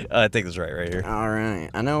out. I think that's right here. All right,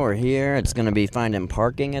 I know we're here. It's gonna be finding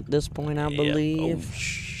parking at this point, I believe. Oh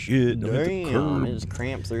shit! Damn, it's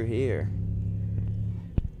cramped through here.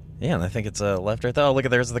 Yeah, and I think it's left right there. Oh, look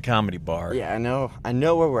at there's the comedy bar. Yeah, I know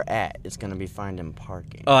where we're at. It's gonna be finding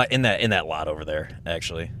parking. In that lot over there,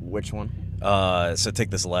 actually. Which one? So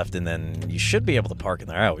take this left, and then you should be able to park in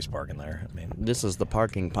there. I always park in there. I mean, this is the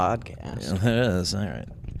parking podcast. Yeah, it is. All right.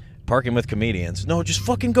 parking with comedians. No, just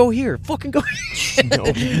fucking go here. Fucking go here.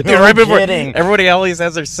 Dude, no right before, kidding. everybody always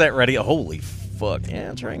has their set ready. Holy fuck.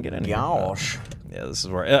 Yeah, try and get in here. Gosh. Yeah, this is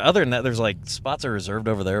where... other than that, there's, like, spots are reserved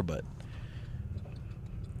over there, but...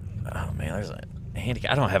 Oh, man, there's a handicap...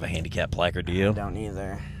 I don't have a handicap placard, do you? I don't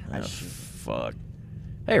either. Oh, fuck.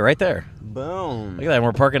 Hey, right there. Boom. Look at that.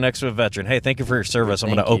 We're parking next to a veteran. Hey, thank you for your service.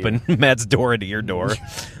 I'm going to Thank open Matt's door into your door.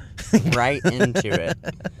 Right into it.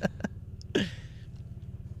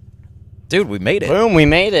 Dude, we made it. Boom, we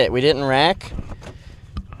made it. We didn't wreck.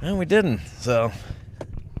 No, we didn't. So,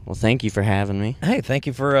 Well, thank you for having me. hey, thank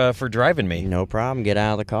you for driving me. No problem. Get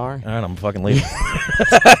out of the car. All right, I'm fucking leaving.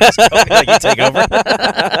 Like you take over.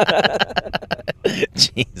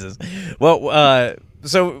 Jesus. Well,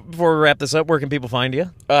 so before we wrap this up, where can people find you?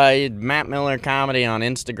 Matt Miller Comedy on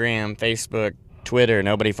Instagram, Facebook, Twitter.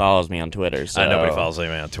 Nobody follows me on Twitter, so Nobody follows me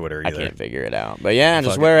on Twitter I either. can't figure it out. But yeah,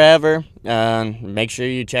 just Fuck it. wherever. Make sure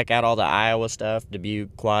you check out all the Iowa stuff,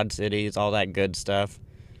 Dubuque, Quad Cities, all that good stuff.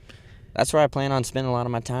 That's where I plan on spending a lot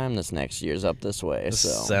of my time this next year, is up this way. So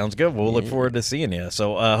Sounds good. We'll look forward to seeing you.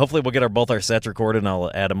 So hopefully we'll get both our sets recorded, and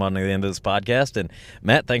I'll add them on to the end of this podcast. And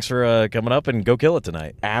Matt, thanks for coming up, and go kill it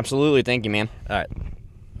tonight. Absolutely. Thank you, man. All right.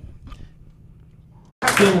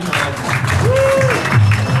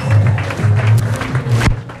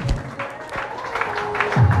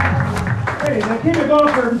 Hey, now keep it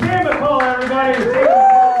going for Damn It Call, everybody. Let's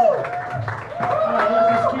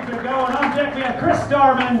just keep it going. I'm Jack Man, Chris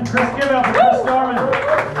Starman. Chris, give it up for Chris Starman.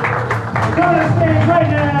 We're coming to the stage right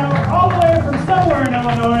now, all the way from somewhere in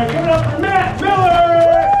Illinois. Give it up for Matt Miller.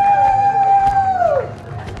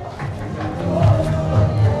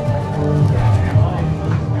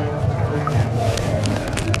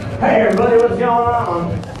 Hey everybody, what's going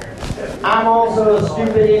on? I'm also a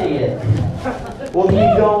stupid idiot. We'll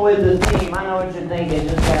keep going with the theme. I know what you're thinking.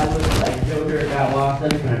 This guy looks like Joe Dirt got lost in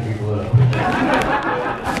the country club.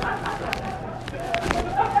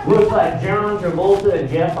 Looks like John Travolta and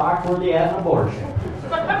Jeff Foxworthy had an abortion.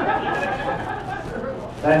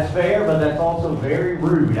 That's fair, but that's also very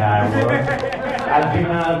rude, Iowa. I do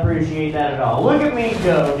not appreciate that at all. Look at me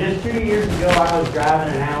go. Just 2 years ago, I was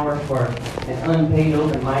driving an hour for an unpaid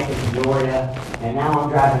open mic in Peoria, and now I'm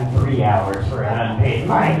driving 3 hours for an unpaid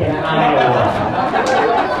mic in Iowa.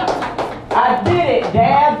 I did it,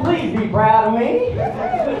 Dad. Please be proud of me.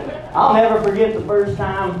 I'll never forget the first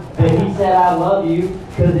time that he said I love you,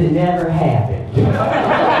 because it never happened.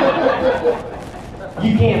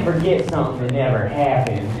 You can't forget something that never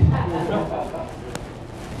happened.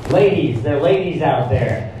 Ladies, there are ladies out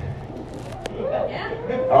there.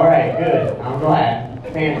 All right, good. I'm glad.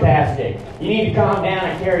 Fantastic. You need to calm down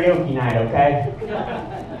at karaoke night, okay?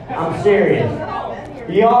 I'm serious.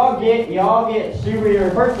 Y'all get super.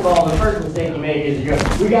 First of all, the first mistake you make is you go,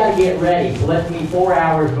 we got to get ready, so let's meet 4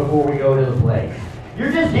 hours before we go to the place.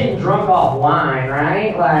 You're just getting drunk off wine,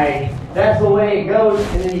 right? Like, that's the way it goes,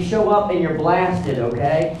 and then you show up and you're blasted,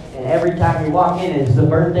 okay? And every time you walk in, it's the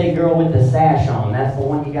birthday girl with the sash on. That's the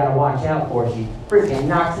one you gotta watch out for. She freaking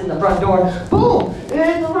knocks in the front door. Boom!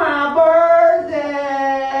 It's my birthday!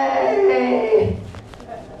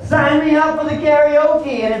 Sign me up for the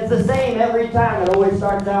karaoke, and it's the same every time. It always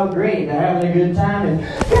starts out great. They're having a good time, and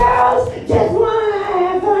girls just wanna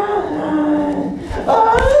have fun.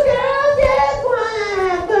 Oh, girls just wanna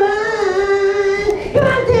have fun. Come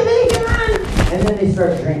on, Timmy, come on. And then they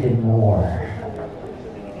start drinking more.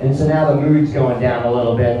 And so now the mood's going down a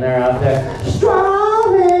little bit, and they're out there.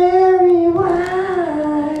 Strawberry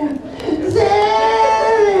wine,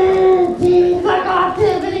 17, like off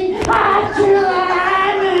Tiffany, hot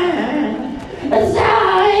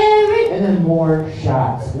and then more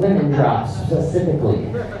shots, lemon drops specifically.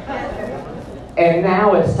 And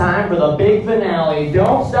now it's time for the big finale.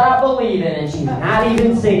 Don't stop believing, and she's not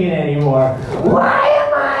even singing anymore. Why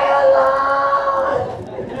am I alone?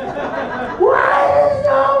 Why does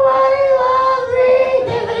nobody love me?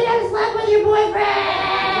 Tiffany, I slept with your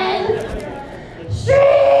boyfriend.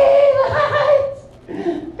 Street lights,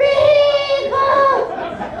 people.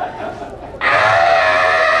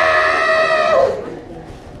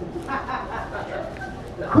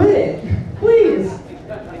 Quit it, please.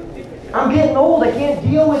 I'm getting old. I can't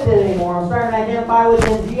deal with it anymore. I'm starting to identify with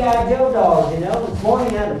them G.I. Joe dogs, you know? This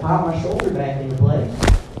morning I had to pop my shoulder back into place.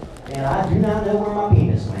 And I do not know where my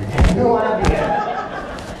penis went. I have no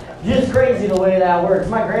idea. Just crazy the way that works.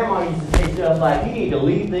 My grandma used to say stuff like, you need to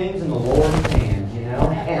leave things in the Lord's hands, you know?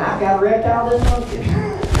 And I've got erectile dysfunction.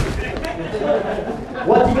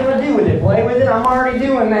 What's he gonna do with it? Play with it? I'm already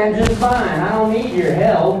doing that just fine. I don't need your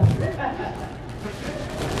help.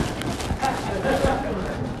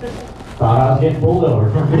 Thought I was getting pulled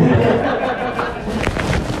over.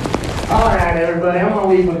 All right, everybody, I'm gonna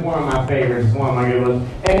leave with one of my favorites, one of my good ones.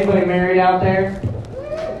 Anybody married out there?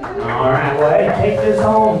 All right, well, hey, take this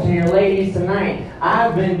home to your ladies tonight.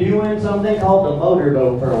 I've been doing something called the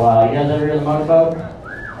motorboat for a while. You guys ever hear of the motorboat?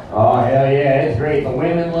 Oh, hell yeah, it's great. The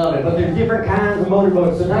women love it. But there's different kinds of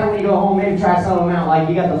motorboats. So now when you go home, maybe try some of them out. Like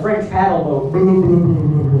you got the French paddle boat.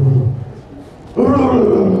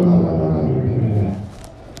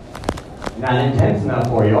 Not intense enough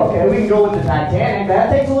for you. Okay, we can go with the Titanic. That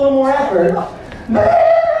takes a little more effort.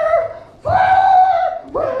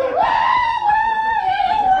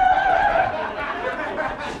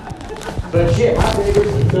 But shit, my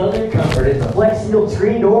favorite's the Southern Comfort. It's a flex seal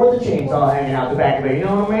screen door with a chainsaw hanging out the back of it. You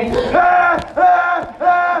know what I mean?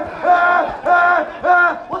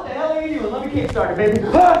 What the hell are you doing? Let me kickstart it, baby.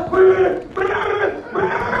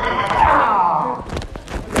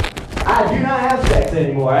 I do not have sex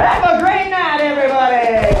anymore. Have a great night, everybody!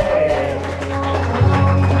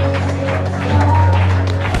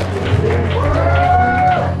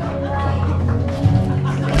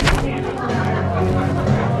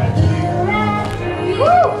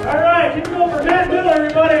 Alright, keep it going for Matt Miller,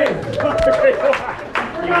 everybody!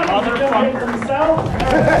 Motherfucker himself.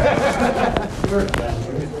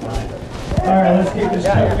 Alright, let's keep this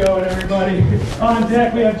show going, everybody. On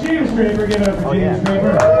deck, we have James Draper. Give it up for James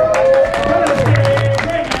Draper. Coming to the stage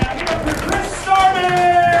right now, give it up for Chris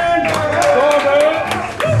Starman!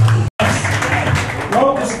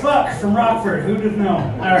 Rope as fuck from Rockford. Who does know?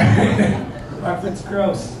 Alright. Rockford's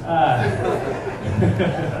gross.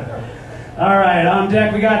 Alright, on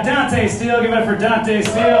deck we got Dante Steele. Give it up for Dante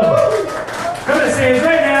Steele. Coming to the stage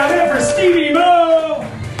right now, give it up for Stevie Mo!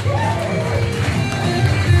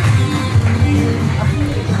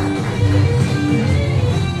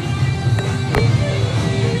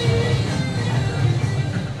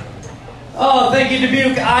 Oh, thank you,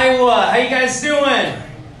 Dubuque, Iowa. How you guys doing?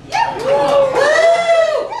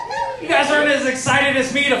 You guys aren't as excited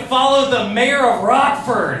as me to follow the mayor of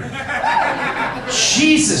Rockford.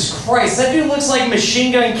 Jesus Christ, that dude looks like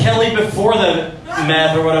Machine Gun Kelly before the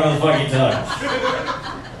meth or whatever the fuck he took.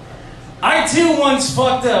 I too once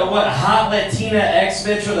fucked a hot Latina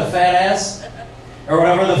ex-bitch with a fat ass, or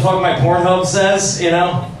whatever the fuck my Pornhub says, you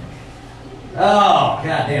know. Oh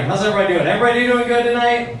goddamn, how's everybody doing? Everybody doing good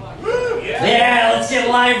tonight? Yeah, let's get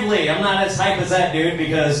lively. I'm not as hype as that dude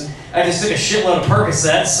because I just took a shitload of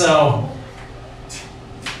Percocets, so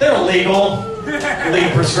they're illegal.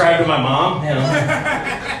 Legal prescribed to my mom, you know.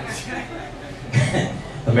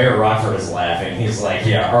 The mayor of Rockford is laughing. He's like,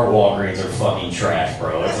 yeah, our Walgreens are fucking trash,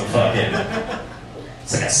 bro.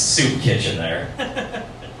 It's like a soup kitchen there.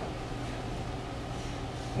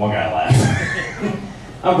 One guy laughed.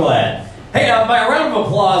 I'm glad. Hey, by a round of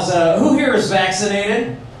applause, who here is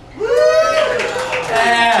vaccinated?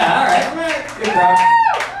 Yeah, all right. Good crowd.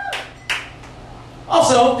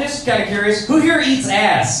 Also, just kind of curious, who here eats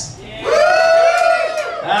ass?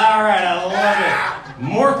 All right, I love it.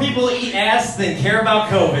 More people eat ass than care about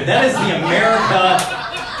COVID. That is the America.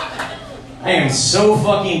 I am so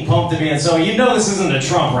fucking pumped to be in. So you know this isn't a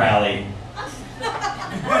Trump rally.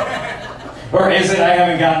 Or is it? I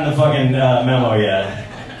haven't gotten the fucking memo yet.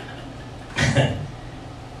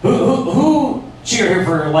 Who cheer here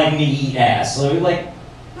for liking to eat ass? So like,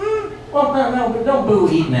 well, no, don't boo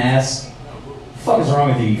eating ass. What the fuck is wrong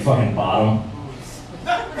with you, you fucking bottom?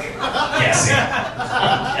 Guessing.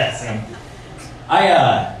 I'm guessing. I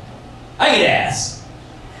eat ass.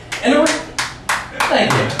 And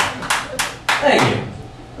thank you.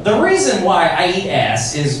 The reason why I eat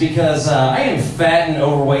ass is because I am fat and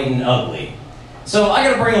overweight and ugly. So I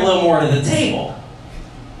gotta bring a little more to the table.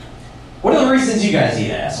 What are the reasons you guys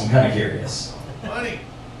eat ass? I'm kind of curious. Money.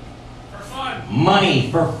 For fun.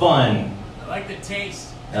 Money for fun. I like the taste.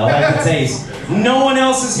 I like the taste. No one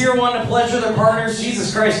else is here wanting to pleasure their partners?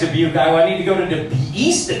 Jesus Christ, Dubuque. I need to go to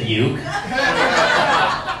East Dubuque.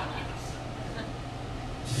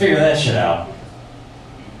 Figure that shit out.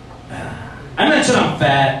 I mentioned I'm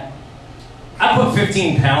fat. I put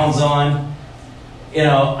 15 pounds on. You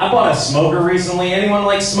know, I bought a smoker recently. Anyone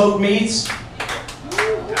like smoked meats?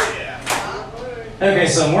 Okay,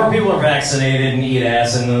 so more people are vaccinated and eat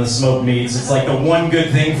ass and the smoked meats. It's like the one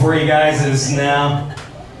good thing for you guys is now.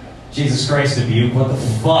 Jesus Christ, Dubuque, what the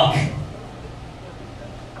fuck?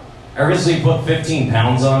 I originally put 15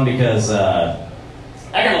 pounds on because I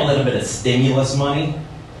got a little bit of stimulus money.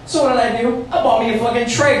 So what did I do? I bought me a fucking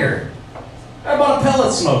Traeger. I bought a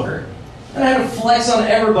pellet smoker. And I had to flex on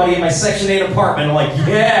everybody in my Section 8 apartment. I'm like,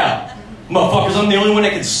 yeah, motherfuckers, I'm the only one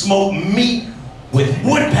that can smoke meat with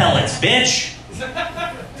wood pellets, bitch.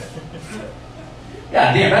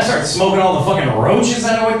 God damn, I started smoking all the fucking roaches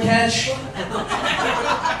that I would catch.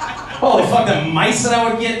 Holy fuck, the mice that I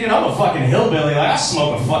would get, dude, I'm a fucking hillbilly. Like, I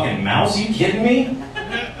smoke a fucking mouse. Are you kidding me?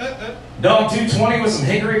 Dog 220 with some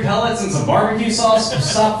hickory pellets and some barbecue sauce?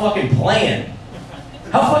 Stop fucking playing.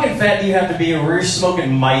 How fucking fat do you have to be where you're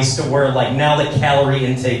smoking mice to where, like, now the calorie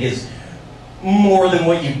intake is more than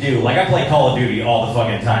what you do? Like, I play Call of Duty all the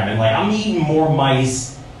fucking time, and, like, I'm eating more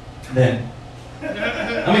mice than...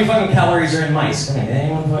 How many fucking calories are in mice? Come on,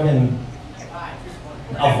 anyone fucking...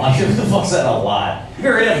 A lot. What the fuck's that, a lot? You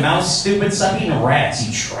ever eat a mouse, stupid? Stop eating rats,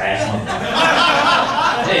 you trash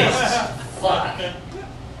motherfucker. Jesus, fuck.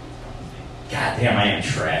 God damn, I am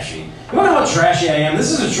trashy. You wanna know how trashy I am?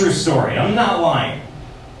 This is a true story. I'm not lying.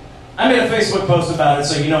 I made a Facebook post about it,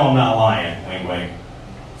 so you know I'm not lying. Wink, wink.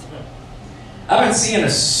 I've been seeing a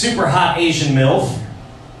super hot Asian MILF.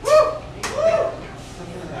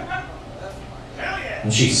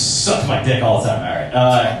 And she sucked my dick all the time.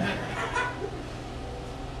 Alright.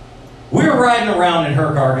 We were riding around in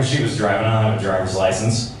her car because she was driving. I don't have a driver's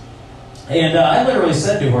license. And I literally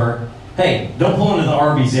said to her, hey, don't pull into the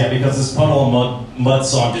Arby's yet because this Puddle of Mud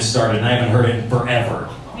song just started and I haven't heard it in forever.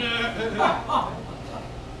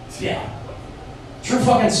 Yeah. True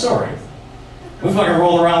fucking story. We fucking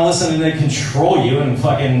rolled around listening to Control You and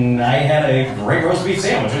fucking I had a great roast beef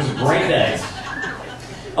sandwich. It was a great day.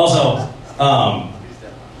 Also, to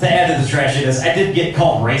add to the trashiness, I did get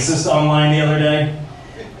called racist online the other day.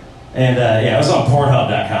 And yeah, it was on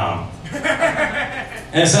Pornhub.com.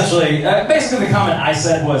 And essentially, basically the comment I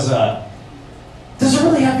said was, does it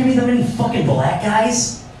really have to be that many fucking black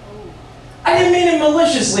guys? I didn't mean it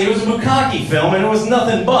maliciously. It was a bukkake film and it was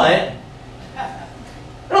nothing but.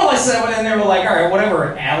 And all I said went in there, were like, all right,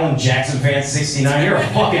 whatever, Alan Jackson fan 69, you're a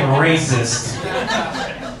fucking racist.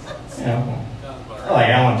 You know, I like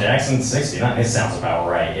Alan Jackson 69. It sounds about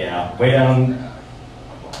right, yeah. Way down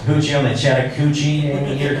Hoochie on the Chattahoochee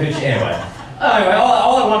and your Coochie. Anyway,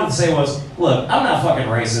 all I wanted to say was, look, I'm not fucking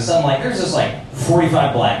racist. I'm like, there's just like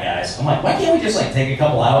 45 black guys. I'm like, why can't we just like take a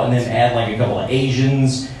couple out and then add like a couple of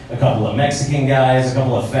Asians, a couple of Mexican guys, a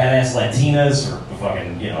couple of fat ass Latinas, for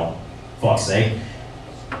fucking, you know, fuck's sake.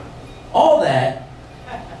 All that,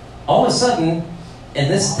 all of a sudden, in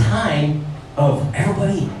this time of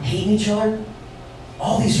everybody hating each other,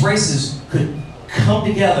 all these races could come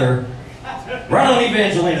together right on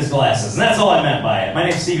Evangelina's glasses. And that's all I meant by it. My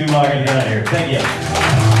name's Stevie Miller. I'm going to get out of here. Thank you.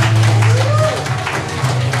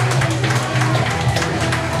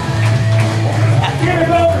 Give it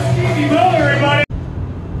up for Stevie Miller, everybody.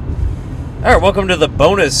 All right, welcome to the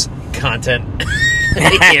bonus content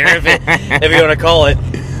here, if you want to call it.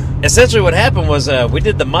 Essentially what happened was we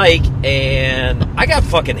did the mic, and I got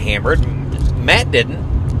fucking hammered. Matt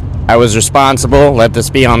didn't. I was responsible. Let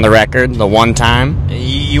this be on the record. The one time.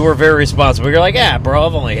 You were very responsible. You're like, yeah, bro,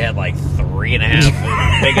 I've only had like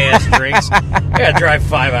 3.5 big-ass drinks. I got to drive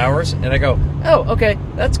 5 hours. And I go, oh, okay,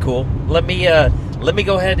 that's cool. Let me go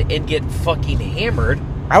ahead and get fucking hammered.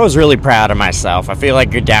 I was really proud of myself. I feel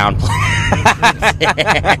like you're downplaying.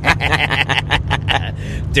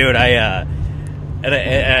 Dude,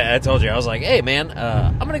 I told you, I was like, hey, man,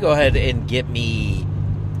 I'm going to go ahead and get me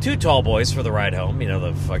 2 tall boys for the ride home. You know,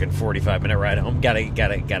 the fucking 45-minute ride home. Gotta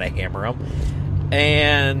hammer them.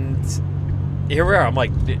 And here we are. I'm like,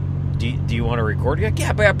 do you want to record? You're like,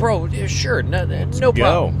 yeah, bro, sure, no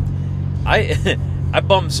problem. I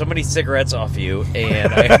bummed so many cigarettes off you,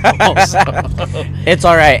 and I almost... It's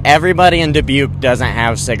all right. Everybody in Dubuque doesn't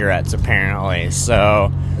have cigarettes, apparently,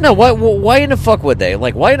 so... No, why in the fuck would they?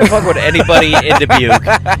 Like, why in the fuck would anybody in Dubuque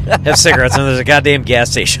have cigarettes? And there's a goddamn gas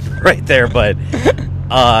station right there, but...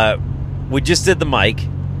 we just did the mic.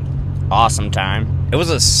 Awesome time. It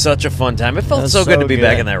was such a fun time. It felt so good to be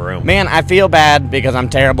back in that room. Man, I feel bad because I'm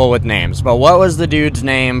terrible with names. But what was the dude's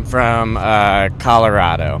name from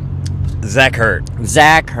Colorado? Zach Hurt.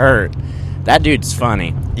 Zach Hurt. That dude's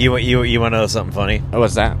funny. You want to know something funny?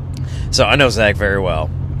 What's that? So I know Zach very well.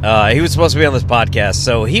 He was supposed to be on this podcast.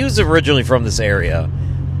 So he was originally from this area.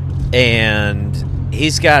 And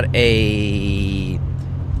he's got He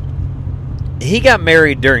got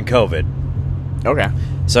married during COVID. Okay.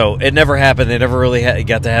 So it never happened. They never really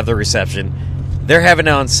got to have the reception. They're having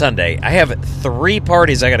it on Sunday. I have 3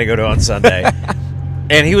 parties I got to go to on Sunday.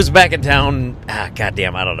 And he was back in town,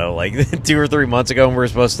 goddamn, I don't know, like 2 or 3 months ago, and we were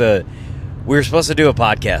supposed to do a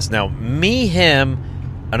podcast. Now, me, him,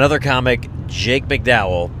 another comic, Jake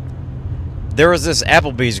McDowell, there was this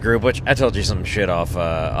Applebee's group, which I told you some shit off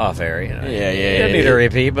air. You know, you don't need a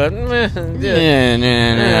repeat, but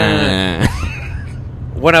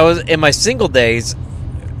when I was in my single days,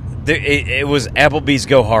 it was Applebee's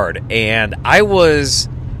Go Hard, and I was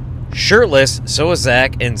shirtless. So was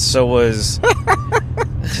Zach, and so was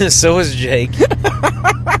so was Jake.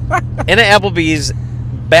 in an Applebee's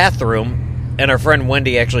bathroom, and our friend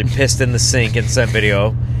Wendy actually pissed in the sink and sent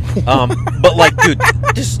video. But like, dude,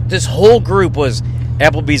 this whole group was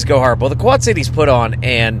Applebee's Go Hard. Well, the Quad Cities put on,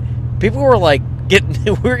 and people were like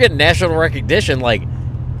we were getting national recognition. Like,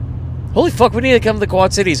 holy fuck, we need to come to the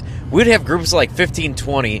Quad Cities. We'd have groups of like 15,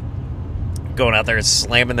 20 going out there and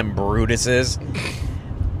slamming them Brutuses.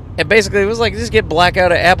 And basically, it was like, just get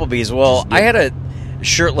blackout at Applebee's. Well, I had a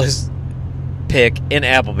shirtless pic in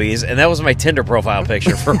Applebee's, and that was my Tinder profile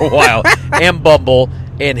picture for a while, and Bumble,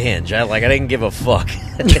 and Hinge. I didn't give a fuck.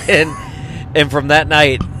 and from that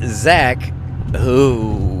night, Zach,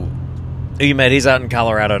 who you met, he's out in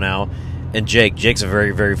Colorado now, and Jake's a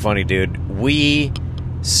very, very funny dude. We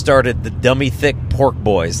started the Dummy Thick Pork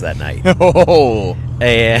Boys that night. Oh,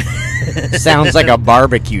 and sounds like a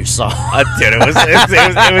barbecue sauce. Dude, it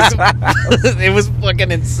was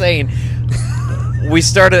fucking insane. We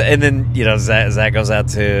started, and then, you know, Zach goes out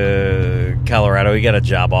to Colorado. He got a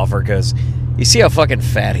job offer because you see how fucking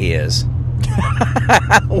fat he is.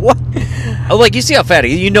 What? Oh, like, you see how fat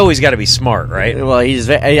he is. You know he's got to be smart, right? Well, he is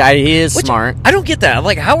smart. I don't get that.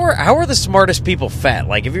 Like, how are the smartest people fat?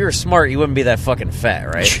 Like, if you were smart, you wouldn't be that fucking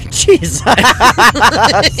fat, right? Jesus.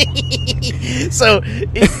 So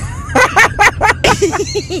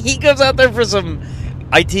he goes out there for some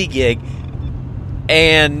IT gig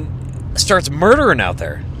and starts murdering out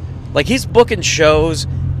there. Like, he's booking shows.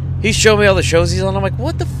 He's showing me all the shows he's on. I'm like,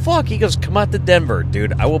 what the fuck? He goes, come out to Denver,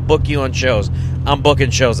 dude. I will book you on shows. I'm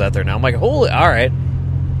booking shows out there now. I'm like, holy, all right.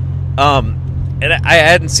 And I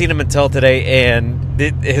hadn't seen him until today, and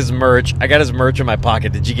his merch. I got his merch in my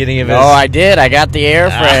pocket. Did you get any of his? Oh, I did. I got the air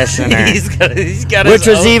freshener. he's got Which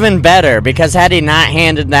his was own. even better, because had he not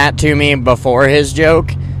handed that to me before his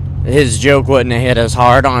joke wouldn't have hit as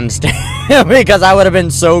hard on stage, because I would have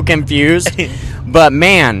been so confused. But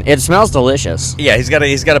man, it smells delicious. Yeah, he's got a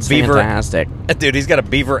beaver. Fantastic, Dude, he's got a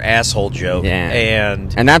beaver asshole joke. Yeah.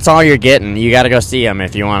 And that's all you're getting. You got to go see him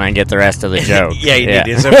if you want to get the rest of the joke. yeah, you need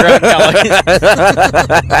to.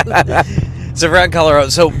 So we're out in Colorado.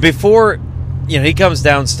 So before, you know, he comes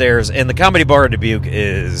downstairs, and the Comedy Bar in Dubuque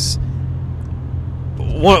is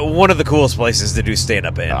one of the coolest places to do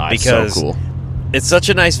stand-up in. Because it's so cool. It's such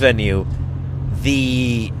a nice venue.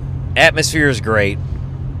 The atmosphere is great.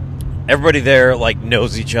 Everybody there, like,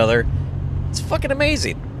 knows each other. It's fucking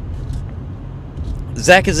amazing.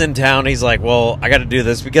 Zach is in town. He's like, well, I got to do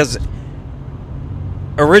this because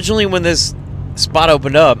originally when this spot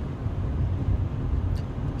opened up,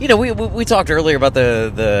 you know, we talked earlier about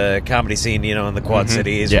the comedy scene, you know, in the Quad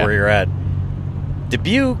Cities where you're at.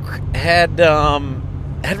 Dubuque had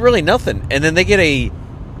really nothing, and then they get a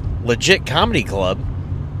legit comedy club,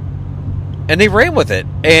 and they ran with it,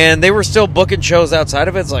 and they were still booking shows outside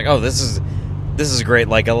of it. It's like, oh, this is great.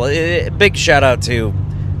 Like, a big shout out to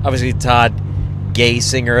obviously Todd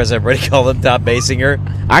Gaysinger, as everybody called him, Todd Basinger.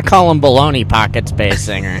 I call him Baloney Pockets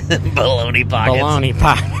Basinger. Baloney Pockets. Baloney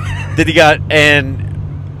Pockets. Did he got, and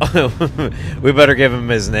we better give him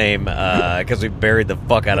his name because we buried the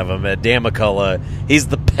fuck out of him. Dan McCullough. He's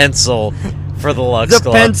the pencil for the Lux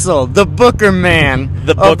Club. The pencil, the Booker man,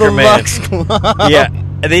 the Booker of the man. Lux Club. Yeah,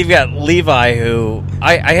 and then you've got Levi, who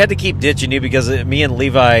I had to keep ditching you because me and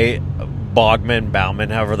Levi Bauman,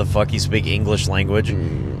 however the fuck you speak English language,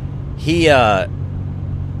 he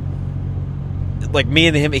like me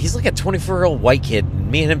and him, he's like a 24-year-old white kid.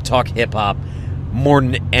 Me and him talk hip hop more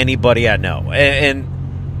than anybody I know, and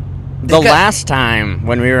the last time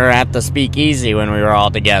when we were at the Speakeasy when we were all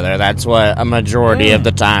together, that's what a majority of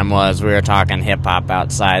the time was. We were talking hip hop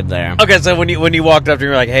outside there. Okay, so when you walked up to me,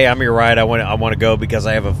 you're like, "Hey, I'm your ride. I want to go because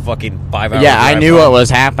I have a fucking 5-hour." Yeah, I drive knew home." what was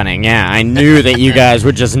happening. Yeah, I knew that you guys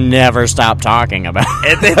would just never stop talking about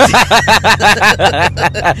it.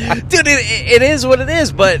 Dude, it is what it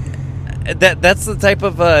is. But that's the type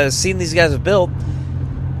of scene these guys have built,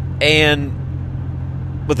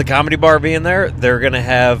 and with the Comedy Bar being there, they're gonna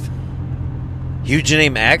have huge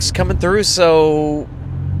name acts coming through, so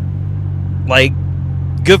like,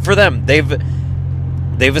 good for them. They've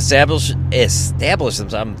established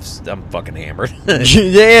themselves. I'm fucking hammered.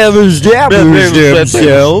 Yeah, they've established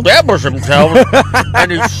themselves. Establish themselves,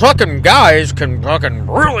 and these fucking guys can fucking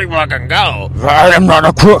really fucking go. I am not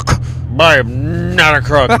a crook. I am not a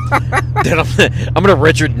crook. Dude, I'm gonna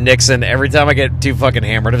Richard Nixon every time I get too fucking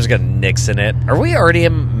hammered. I'm just gonna Nixon it. Are we already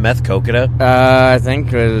in Meth Coconut? I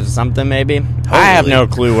think it was something maybe. I have no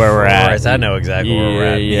clue where we're at. Christ, I know exactly where we're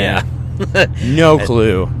at. Yeah. No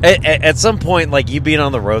clue. At some point, like, you being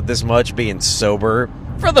on the road this much, being sober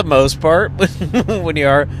for the most part, when you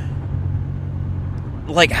are,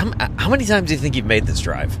 like, how many times do you think you've made this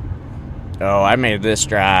drive? Oh, I made this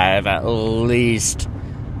drive at least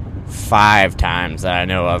 5 times that I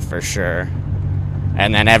know of for sure.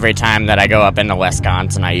 And then every time that I go up into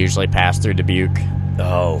Wisconsin, I usually pass through Dubuque.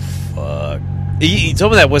 Oh, fuck. You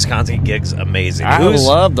told me that Wisconsin gig's amazing. I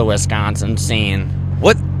love the Wisconsin scene.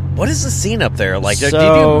 What is the scene up there? Like, do you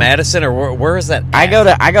So- do Madison, or where is that? I go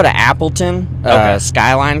to Appleton, Okay.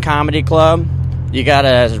 Skyline Comedy Club. You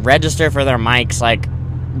gotta register for their mics like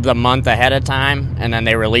the month ahead of time, and then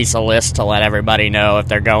they release a list to let everybody know if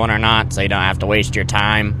they're going or not, so you don't have to waste your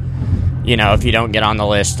time. You know, if you don't get on the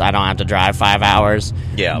list, I don't have to drive 5 hours.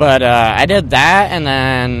 Yeah. But I did that, and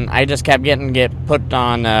then I just kept get put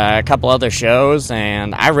on a couple other shows,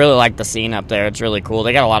 and I really like the scene up there. It's really cool.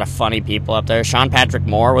 They got a lot of funny people up there. Sean Patrick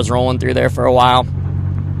Moore was rolling through there for a while.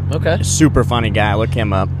 Okay. Super funny guy. Look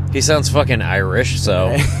him up. He sounds fucking Irish,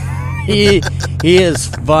 so. he is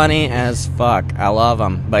funny as fuck. I love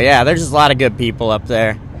him. But yeah, there's just a lot of good people up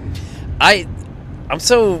there. I'm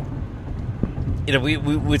so, you know,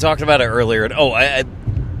 we talked about it earlier. And,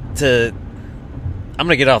 I'm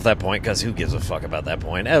gonna get off that point because who gives a fuck about that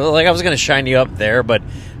point? Like, I was gonna shine you up there, but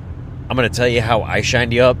I'm gonna tell you how I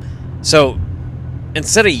shined you up. So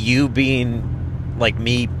instead of you being like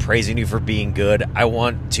me praising you for being good, I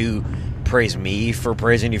want to praise me for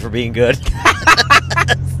praising you for being good.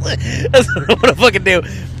 That's what I want to fucking do.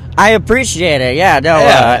 I appreciate it. Yeah, no,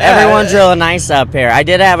 everyone's real nice up here. I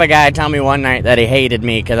did have a guy tell me one night that he hated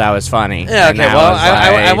me because I was funny. Yeah, And okay, I well, was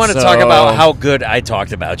I like, want to so- talk about how good I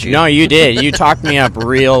talked about you. No, you did. You talked me up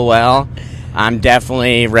real well. I'm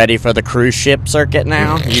definitely ready for the cruise ship circuit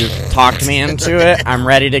now. You talked me into it. I'm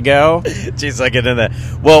ready to go. Jeez, I get into that.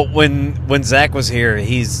 Well, when Zach was here,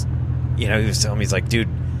 he was telling me, he's like, dude,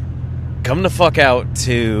 come the fuck out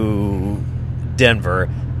to Denver.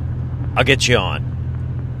 I'll get you on.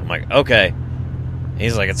 I'm like, okay.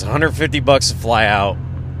 He's like, it's $150 to fly out.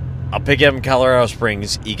 I'll pick you up in Colorado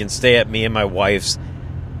Springs. You can stay at me and my wife's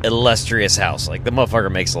illustrious house. Like, the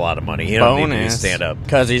motherfucker makes a lot of money. He don't need to Bonus. stand up.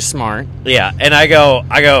 Because he's smart. Yeah, and I go,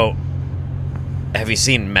 have you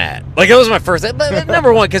seen Matt? Like, it was my first,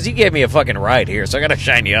 number one, because you gave me a fucking ride here, so I gotta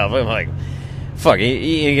shine you up. I'm like, fuck,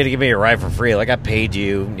 you're gonna give me a ride for free? Like, I paid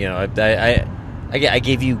you, you know, I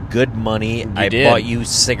gave you good money. I did. bought you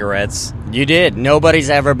cigarettes. You did. Nobody's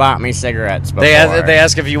ever bought me cigarettes before. They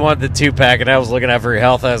asked if you wanted the 2-pack, and I was looking out for your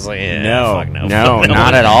health. I was like, yeah, No, fuck no. no, Fuck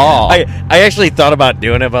not at all. I actually thought about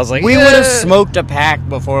doing it, but I was like, We would have smoked a pack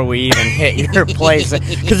before we even hit your place.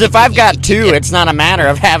 Because if I've got 2, it's not a matter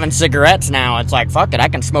of having cigarettes now. It's like, fuck it, I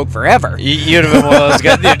can smoke forever. You'd have been one of those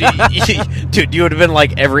guys. Dude, you would have been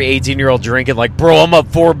like every 18-year-old drinking, like, bro, I'm up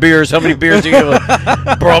 4 beers. How many beers do you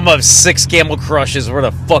have? Bro, I'm up 6 Camel Crushes. Where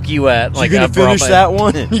the fuck you at? Like, you gonna I brought finish my- that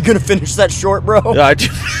one? You gonna finish that short, bro?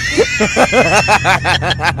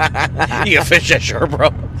 You can finish that short, bro.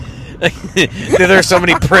 There's so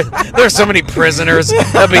many prisoners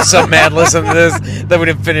that'd be so mad listening to this that we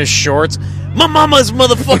didn't finish shorts. My mama's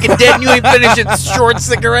motherfucking dead and you ain't finishing short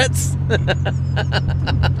cigarettes.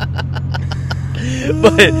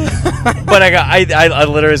 but I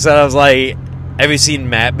literally said, I was like, have you seen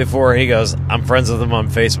Matt before? He goes, I'm friends with him on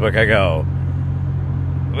Facebook. I go,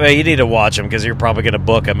 well, you need to watch him because you're probably going to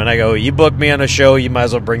book him. And I go, you book me on a show, you might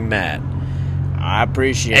as well bring Matt. I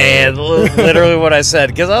appreciate And it. literally what I said,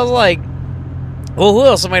 because I was like, well, who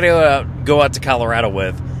else am I going to go out to Colorado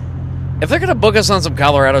with? If they're going to book us on some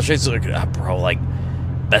Colorado shows, like, bro, like,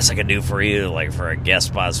 best I can do for you, like, for a guest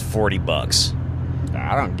spot is $40.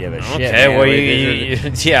 I don't give a shit. Okay, man. well,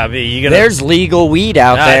 yeah, I mean, you gonna. There's legal weed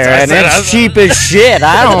out No, there, I and said- it's cheap as shit.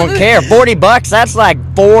 I don't care. $40, that's like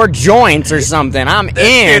 4 joints or something. I'm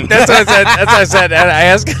in. Dude, that's what I said. That's what I said. And I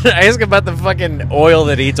asked about the fucking oil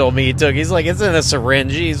that he told me he took. He's like, it's in a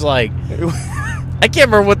syringe. He's like, I can't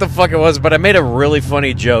remember what the fuck it was, but I made a really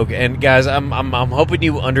funny joke. And guys, I'm hoping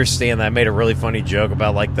you understand that I made a really funny joke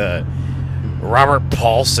about like the Robert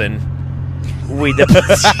Paulson weed.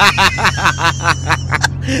 That's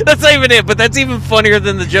not even it, but that's even funnier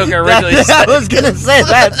than the joke I originally I said. was gonna say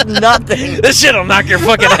that's nothing. This shit'll knock your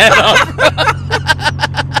fucking head off.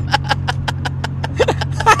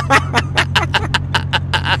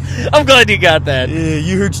 I'm glad you got that. Yeah,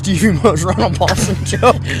 you heard Stevie Mo's Ronald Paulson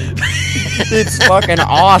joke. It's fucking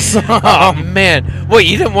awesome. Oh man, wait,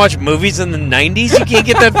 you didn't watch movies in the 90s? You can't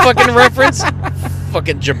get that fucking reference?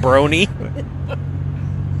 Fucking jabroni.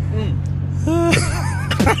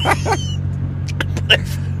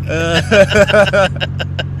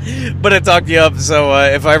 But I talked you up, so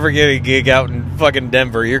if I ever get a gig out in fucking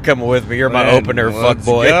Denver. You're coming with me. You're my opener, Let's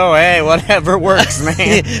fuckboy. go. Hey, whatever works,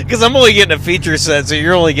 man. Because I'm only getting a feature set, so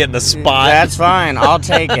you're only getting a spot. That's fine. I'll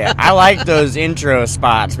take it. I like those intro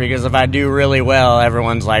spots because if I do really well,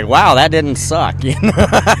 everyone's like, "Wow, that didn't suck." You know?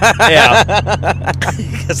 Yeah.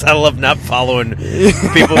 Because I love not following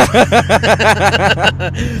people.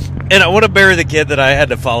 And I want to bury the kid that I had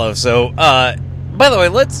to follow. So, by the way,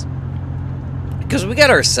 because we got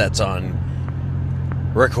our sets on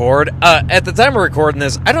record. At the time of recording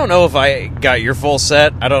this, I don't know if I got your full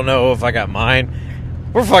set. I don't know if I got mine.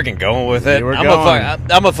 We're fucking going with it.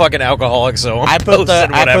 I'm a fucking alcoholic, so I put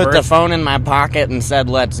the phone in my pocket and said,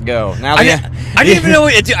 "Let's go." Now I didn't even know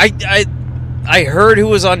it. I heard who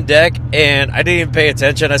was on deck, and I didn't even pay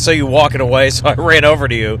attention. I saw you walking away, so I ran over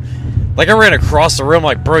to you. Like, I ran across the room,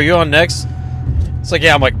 like, "Bro, you on next?" It's like,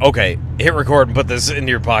 yeah. I'm like, okay, hit record and put this in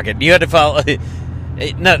your pocket. You had to follow.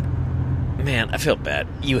 Man, I feel bad.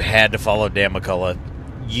 You had to follow Dan McCullough.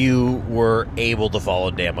 You were able to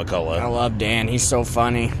follow Dan McCullough. I love Dan. He's so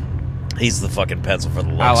funny. He's the fucking pencil for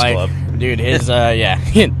the Lux Club. Dude, his,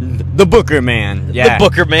 the Booker Man. Yeah. The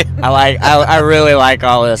Booker Man. I really like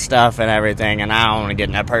all this stuff and everything, and I don't want to get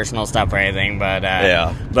into personal stuff or anything, but,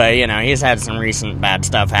 yeah. But, you know, he's had some recent bad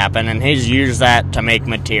stuff happen, and he's used that to make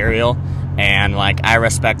material, and, like, I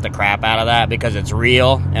respect the crap out of that because it's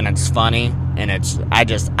real, and it's funny, and I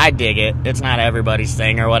dig it. It's not everybody's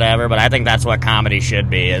thing or whatever, but I think that's what comedy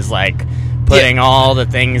should be, is, like, putting all the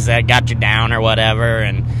things that got you down or whatever,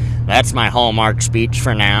 and that's my hallmark speech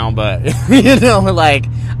for now, but, you know, like,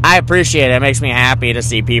 I appreciate it. It makes me happy to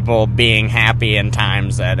see people being happy in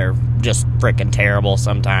times that are just freaking terrible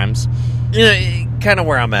sometimes. You know, kind of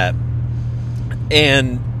where I'm at.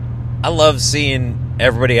 And I love seeing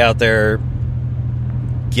everybody out there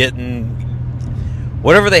getting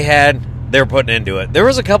whatever they had, they're putting into it. There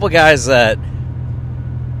was a couple guys that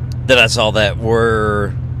I saw that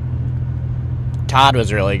were... Todd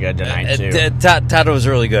was really good tonight too. Todd was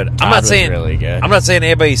really good. I'm not saying really good. I'm not saying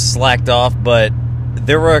anybody slacked off, but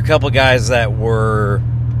there were a couple guys that were.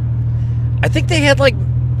 I think they had like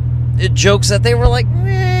jokes that they were like,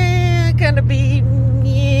 kind of be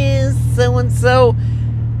so and so,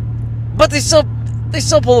 but they still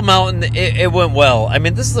pulled them out and it went well. I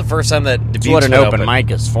mean, this is the first time that That's what an open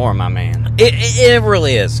mic is for, my man. It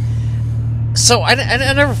really is. So I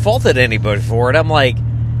never faulted anybody for it. I'm like.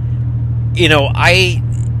 You know,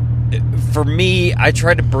 for me, I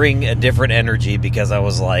tried to bring a different energy because I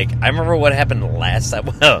was like, I remember what happened last time.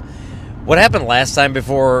 What happened last time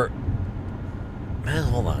before... Man,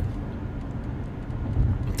 hold on.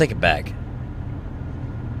 I'm thinking back.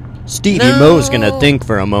 Stevie Mo's gonna think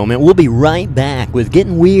for a moment. We'll be right back with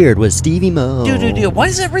Getting Weird with Stevie Mo. Dude, why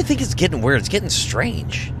does everything is getting weird? It's getting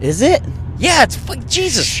strange. Is it? Yeah, it's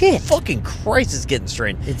Jesus. Shit. Fucking Christ, it's getting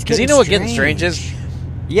strange. Because you know what getting strange is?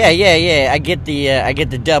 Yeah. I get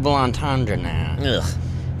the double entendre now. Ugh.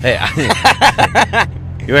 Hey, you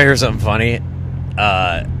want to hear something funny?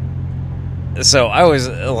 So I always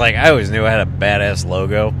knew I had a badass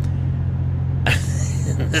logo.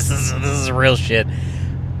 This is real shit.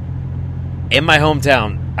 In my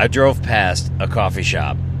hometown, I drove past a coffee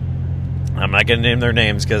shop. I'm not going to name their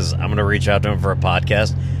names because I'm going to reach out to them for a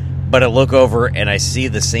podcast. But I look over and I see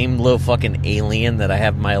the same little fucking alien that I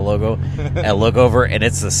have in my logo. I look over and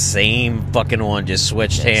it's the same fucking one, just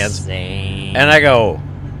switched hands. Same. And I go,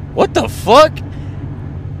 what the fuck?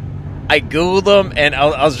 I Googled them and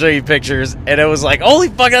I'll show you pictures. And it was like, holy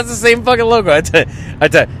fuck, that's the same fucking logo. I text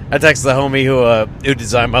the homie who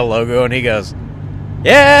designed my logo and he goes,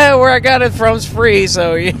 yeah, where I got it from is free,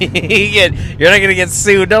 so you're not going to get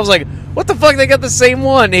sued. And I was like, what the fuck, they got the same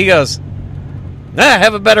one? He goes, I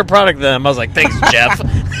have a better product than them. I was like, thanks, Jeff.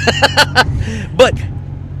 But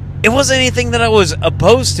it wasn't anything that I was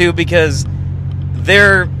opposed to because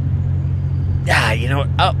they're... you know,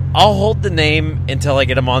 I'll hold the name until I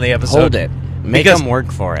get them on the episode. Hold it. Make them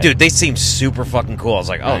work for it. Dude, they seem super fucking cool. I was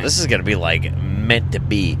like, this is going to be, like, meant to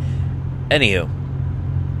be. Anywho.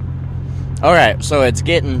 All right, so it's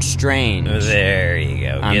getting strange. There you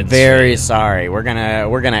go. I'm very sorry. We're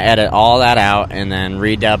gonna edit all that out and then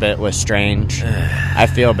redub it with strange. I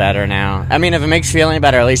feel better now. I mean, if it makes you feel any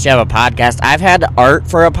better, at least you have a podcast. I've had art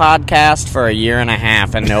for a podcast for a year and a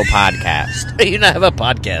half and no podcast. You don't have a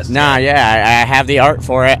podcast? Nah, yeah, I have the art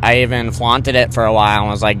for it. I even flaunted it for a while and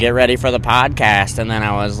was like, get ready for the podcast. And then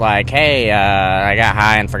I was like, hey, I got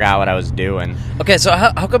high and forgot what I was doing. Okay, so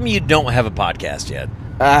how come you don't have a podcast yet?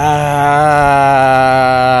 I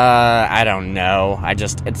don't know. I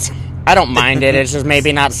don't mind it. It's just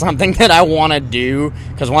maybe not something that I want to do.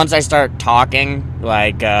 Because once I start talking,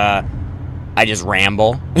 like, I just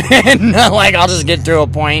ramble. And, like, I'll just get to a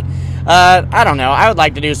point. I don't know. I would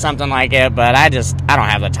like to do something like it, but I don't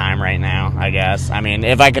have the time right now, I guess. I mean,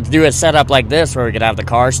 if I could do a setup like this where we could have the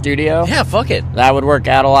car studio, Yeah, fuck it. that would work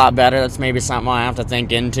out a lot better. That's maybe something I have to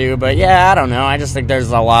think into. But yeah, I don't know. I just think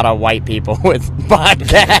there's a lot of white people with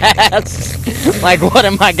podcasts. Like, what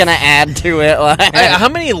am I going to add to it? Like, How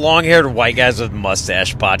many long-haired white guys with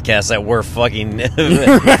mustache podcasts that wear fucking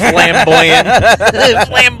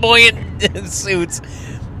flamboyant suits?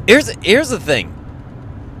 Here's the thing.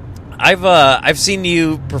 I've seen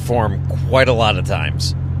you perform quite a lot of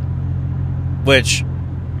times, which,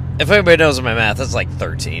 if anybody knows my math, that's like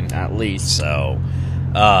 13 at least. So,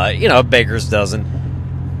 a baker's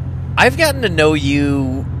dozen. I've gotten to know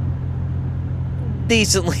you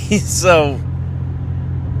decently, so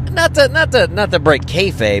not to break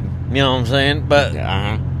kayfabe, you know what I'm saying? But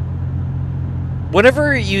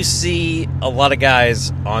whenever you see a lot of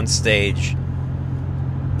guys on stage,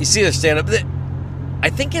 you see their stand-up. I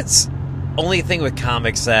think it's only a thing with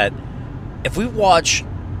comics that if we watch.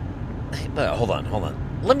 Hold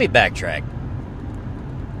on. Let me backtrack.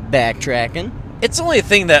 Backtracking. It's only a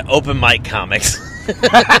thing that open mic comics. Let me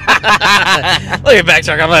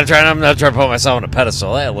backtrack. I'm not trying to put myself on a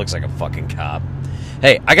pedestal. That looks like a fucking cop.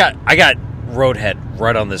 Hey, I got Roadhead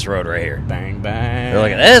right on this road right here. Bang bang. They're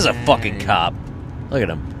like, that is a fucking cop. Look at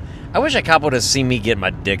him. I wish a cop would have seen me get my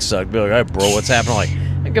dick sucked. Be like, hey, bro, what's happening? I'm like,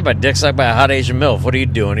 I get my dick sucked by a hot Asian MILF. What are you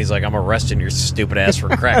doing? He's like, I'm arresting your stupid ass for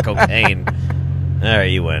crack cocaine. All right,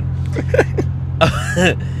 you win.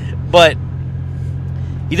 But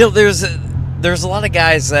there's a lot of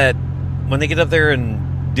guys that when they get up there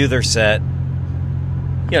and do their set,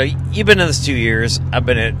 you've been in this 2 years. I've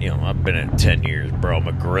been in 10 years, bro. I'm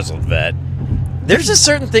a grizzled vet. There's just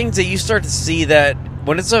certain things that you start to see that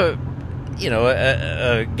when it's a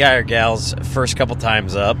guy or gal's first couple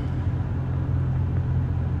times up.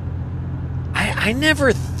 I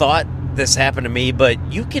never thought this happened to me,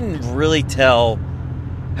 but you can really tell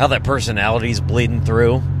how that personality's bleeding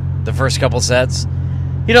through the first couple sets.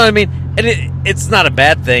 You know what I mean? And it's not a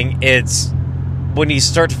bad thing. It's when you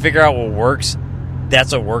start to figure out what works,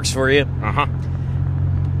 that's what works for you.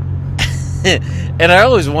 And I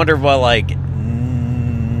always wondered why, like,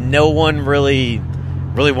 no one really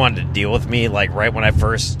wanted to deal with me, like, right when I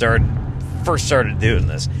first started doing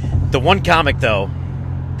this. The one comic, though,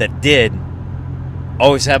 that did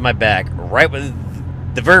always have my back, right with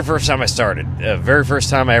the very first time I started, very first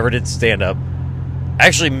time I ever did stand-up, I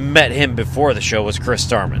actually met him before the show, was Chris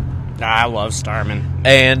Starman. I love Starman.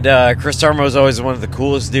 And Chris Starman was always one of the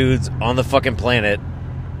coolest dudes on the fucking planet.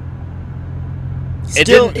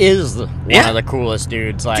 Still is one of the coolest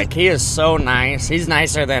dudes. Like, he is so nice. He's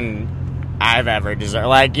nicer than I've ever deserved.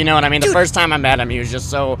 Like, you know what I mean? The first time I met him, he was just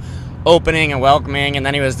so opening and welcoming, and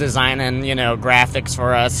then he was designing, graphics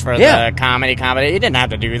for us for the comedy. He didn't have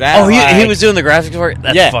to do that. Oh, he was doing the graphics for it?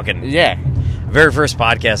 That's fucking... Yeah. Very first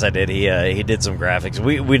podcast I did, he did some graphics.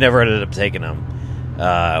 We never ended up taking them.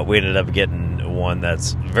 We ended up getting one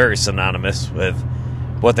that's very synonymous with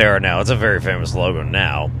what they are now. It's a very famous logo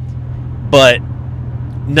now. But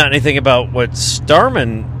not anything about what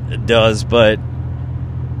Starman does, but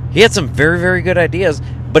he had some very, very good ideas.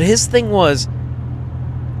 But his thing was,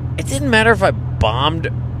 it didn't matter if I bombed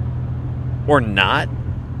or not.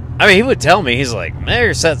 I mean, he would tell me, he's like, man,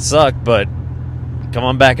 your set sucked, but come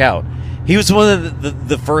on back out. He was one of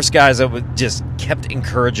the first guys that would just kept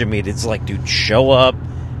encouraging me to, it's like, dude, show up,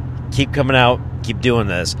 keep coming out, keep doing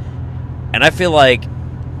this. And I feel like,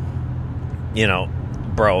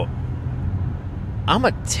 bro, I'm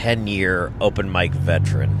a 10-year open mic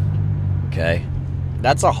veteran, okay?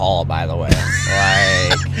 That's a haul, by the way. Like,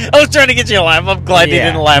 I was trying to get you to laugh. I'm glad you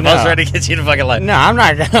didn't laugh. I was trying to get you to fucking laugh. No, I'm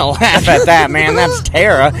not gonna laugh at that, man. That's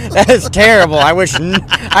That is terrible. I wish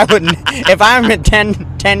I wouldn't. If I'm at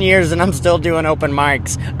 10 years and I'm still doing open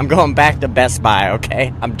mics, I'm going back to Best Buy.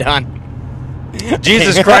 Okay, I'm done.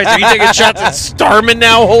 Jesus Christ, are you taking shots at Starman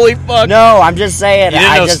now? Holy fuck! No, I'm just saying. You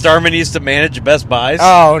didn't know Starman used to manage Best Buys?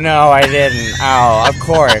 Oh no, I didn't. Oh, of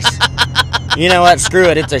course. You know what? Screw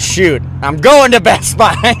it. It's a shoot. I'm going to Best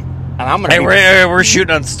Buy. And I'm gonna. Hey, we're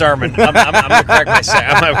shooting on Starman. I'm gonna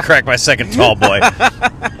crack my second tall boy.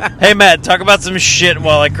 Hey Matt, talk about some shit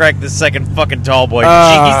while I crack this second fucking tall boy.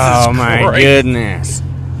 Oh Jesus my Christ. goodness.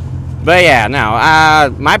 But yeah, no.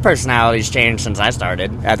 My personality's changed since I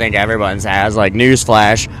started. I think everyone's has. Like,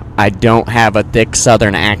 newsflash, I don't have a thick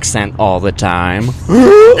Southern accent all the time.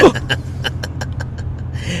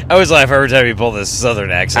 I always laugh every time you pull this Southern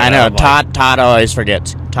accent. I know. Todd always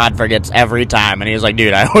forgets. Todd forgets every time, and he's like,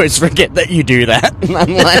 dude, I always forget that you do that. And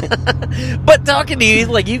I'm like, But talking to you,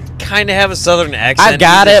 like, you kind of have a southern accent. I've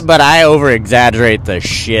got it, but I over-exaggerate the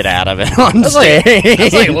shit out of it on stage.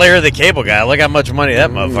 That's like Larry the Cable Guy. Look how much money that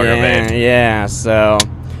motherfucker made. Yeah, so...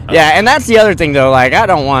 Yeah, and that's the other thing, though. Like, I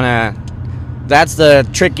don't want to... That's the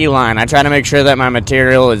tricky line. I try to make sure that my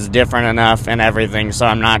material is different enough and everything, so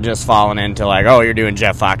I'm not just falling into, like, oh, you're doing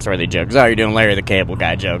Jeff Foxworthy jokes. Oh, you're doing Larry the Cable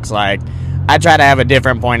Guy jokes. Like, I try to have a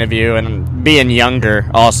different point of view, and being younger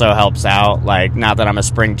also helps out. Like, not that I'm a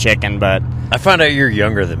spring chicken, but... I found out you're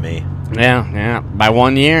younger than me. Yeah, by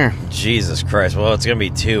 1 year. Jesus Christ. Well, it's going to be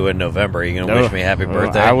 2 in November. Are you going to wish me happy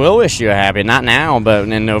birthday? I will wish you a happy. Not now, but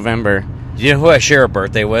in November. Do you know who I share a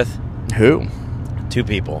birthday with? Who? 2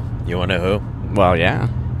 people. You want to know who? Well, yeah.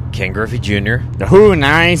 Ken Griffey Jr. Who?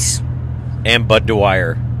 Nice. And Bud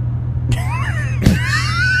Dwyer.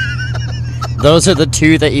 Those are the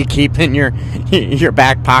 2 that you keep in your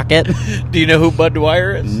back pocket? Do you know who Bud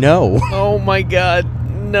Dwyer is? No. Oh, my God.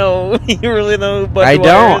 No. You really know who Bud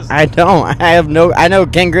Dwyer is? I don't. I know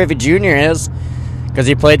Ken Griffey Jr. is, because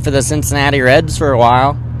he played for the Cincinnati Reds for a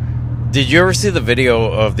while. Did you ever see the video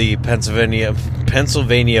of the Pennsylvania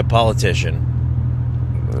politician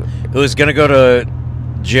who is going to go to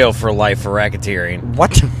jail for life for racketeering?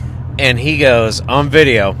 What? And he goes, on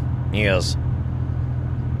video, he goes,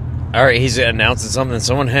 all right, he's announcing something.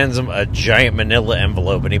 Someone hands him a giant manila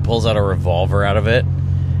envelope, and he pulls out a revolver out of it.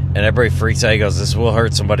 And everybody freaks out. He goes, this will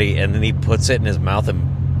hurt somebody. And then he puts it in his mouth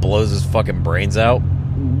and blows his fucking brains out.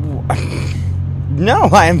 No,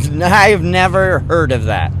 I've never heard of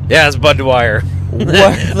that. Yeah, it's Bud Dwyer. What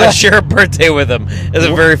I share a birthday with him. It's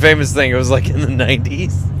a very famous thing. It was like in the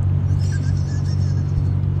 90s.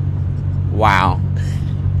 Wow.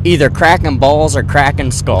 Either cracking balls or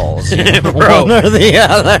cracking skulls. Bro. One or the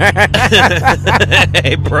other.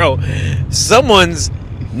 Hey, bro. Someone's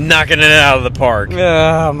knocking it out of the park.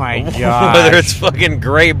 Oh, my God. Whether it's fucking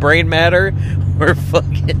gray brain matter or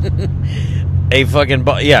fucking a fucking...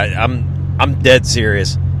 Yeah, I'm dead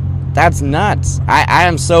serious. That's nuts. I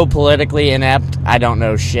am so politically inept, I don't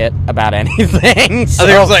know shit about anything. So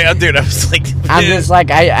I was like... I'm just like,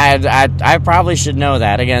 I probably should know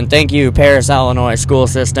that. Again, thank you, Paris, Illinois school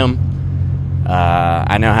system.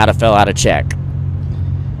 I know how to fill out a check.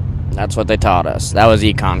 That's what they taught us. That was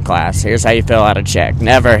econ class. Here's how you fill out a check.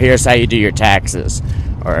 Never, here's how you do your taxes.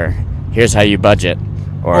 Or, here's how you budget.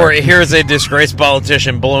 Or here's a disgraced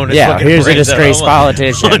politician blowing his fucking here's a brains out disgraced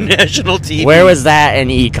politician. on national TV. Where was that in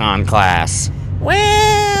econ class?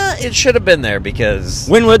 Well, it should have been there because...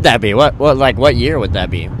 When would that be? What year would that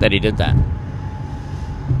be that he did that?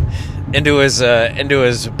 Into his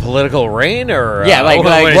political reign, or yeah, like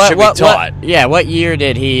when it should be taught. What year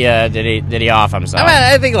did he off himself?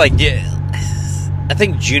 I mean, I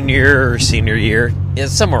think junior or senior year,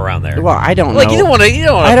 somewhere around there. Well, I don't know. Like you don't want to.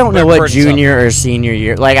 I don't know what junior or senior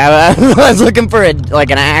year. Like I was looking for an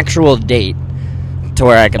actual date to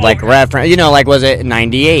where I could reference. You know, like was it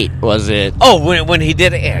 98? Was it? Oh, when he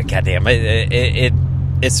did it, yeah, goddamn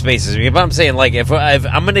it spaces me. But I'm saying, like, if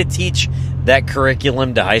I'm going to teach that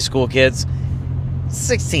curriculum to high school kids,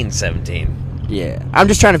 16, 17. Yeah. I'm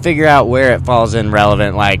just trying to figure out where it falls in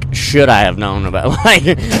relevant. Like, should I have known about? Like,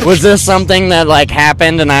 was this something that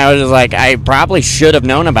happened, and I was just like, I probably should have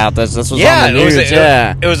known about this. This was on the news.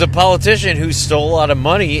 It was a politician who stole a lot of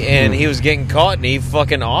money, and he was getting caught, and he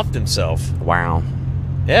fucking offed himself. Wow.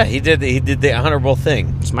 Yeah, he did the honorable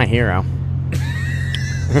thing. It's my hero.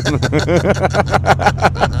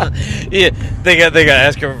 Yeah, they got to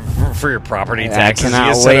ask him for your property taxes. I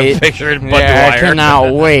cannot wait. A picture in Bud Dwyer. I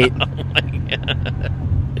cannot wait Oh my God.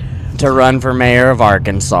 to run for mayor of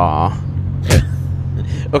Arkansas.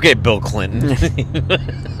 Okay, Bill Clinton.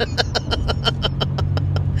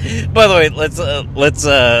 By the way, let's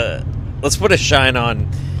put a shine on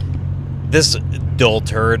this dull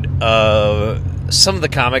turd. Some of the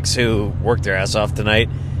comics who worked their ass off tonight.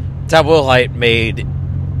 Todd Wilhite made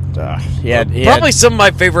probably some of my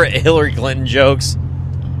favorite Hillary Clinton jokes.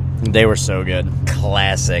 They were so good.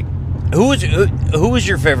 Classic. Who was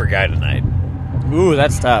your favorite guy tonight? Ooh,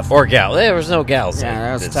 that's tough. Or gal? There was no gals. Yeah,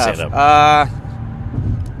 that was tough.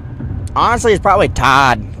 Honestly, it's probably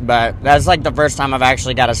Todd, but that's the first time I've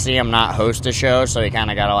actually got to see him not host a show, so he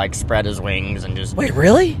kind of got to spread his wings and just... Wait,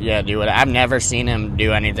 really? Yeah, do it. I've never seen him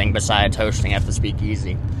do anything besides hosting at the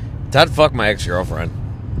Speakeasy. Todd fucked my ex-girlfriend.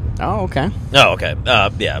 Oh, okay. Oh, okay.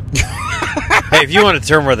 Yeah. Hey, if you want to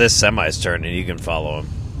turn where this semi's turning, you can follow him.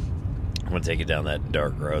 I'm going to take you down that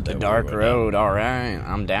dark road. The dark road, all right.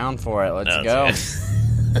 I'm down for it. Let's go.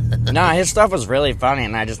 No, his stuff was really funny,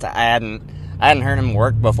 and I I hadn't heard him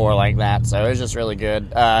work before like that, so it was just really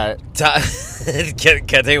good. Todd, can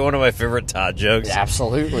I tell you one of my favorite Todd jokes?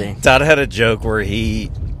 Absolutely. Todd had a joke where he's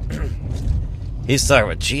talking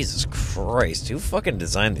about, Jesus Christ, who fucking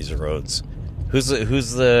designed these roads? Who's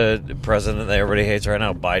the president that everybody hates right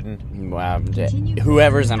now? Biden? Wow,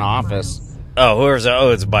 whoever's in office. Oh, it's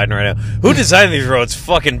Biden right now. Who designed these roads?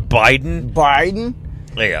 Fucking Biden? Biden?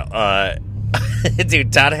 There you go.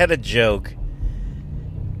 Dude, Todd had a joke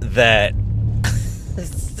that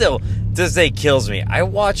still, to this day, kills me. I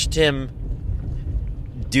watched him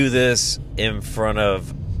do this in front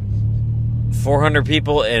of 400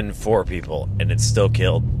 people and 4 people, and it still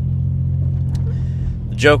killed.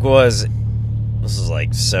 The joke was, this was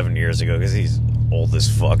like 7 years ago, because he's old as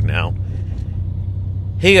fuck now.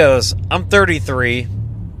 He goes, I'm 33.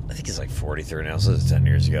 I think he's like 43 now, so this is 10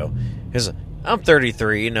 years ago. He goes, I'm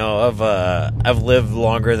 33, you know, I've lived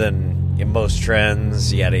longer than most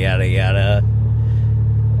trends, yada, yada, yada.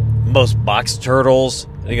 Most box turtles.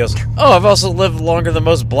 And he goes, oh, I've also lived longer than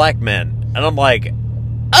most black men. And I'm like,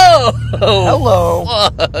 oh, hello.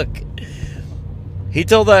 Fuck. He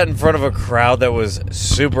told that in front of a crowd that was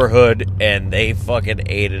super hood, and they fucking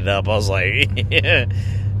ate it up. I was like, yeah.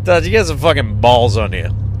 Todd, you got some fucking balls on you.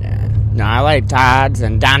 Yeah. No, I like Todd's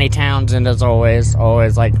and Donnie Townsend as always.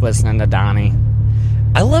 Always like listening to Donnie.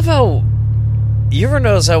 I love how... You ever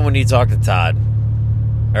notice how when you talk to Todd...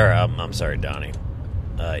 Or, I'm sorry, Donnie.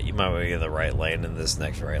 You might want to get in the right lane. In this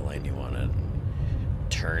next right lane, you want to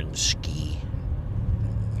turn ski.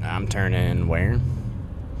 I'm turning where?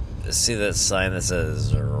 See that sign that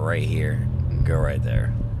says right here? Go right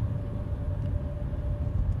there.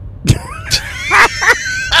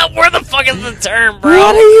 Where the fuck is the turn, bro?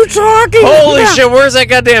 What are you talking Holy about? shit, where's that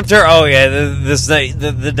goddamn turn? Oh, yeah,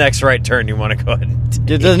 the next right turn you want to go ahead and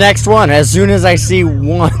take. The next one, as soon as I see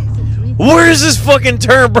one. Where's this fucking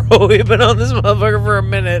turn, bro? We've been on this motherfucker for a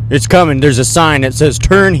minute. It's coming. There's a sign that says,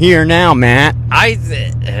 turn here now, Matt. I've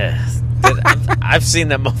seen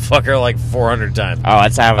that motherfucker like 400 times. Oh,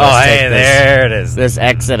 it's having Oh, hey, there it is. This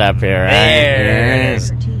exit up here, right? There it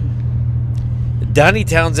is. Donnie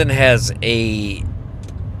Townsend has a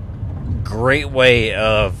great way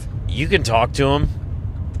of, you can talk to him,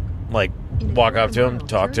 like walk up to him,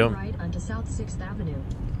 talk to him. Right onto South 6th Avenue.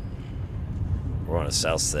 We're on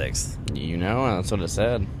South 6th. You know, that's what it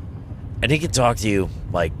said. And he can talk to you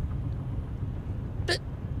like,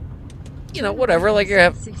 you know, whatever, like you're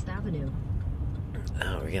having... 6th Avenue.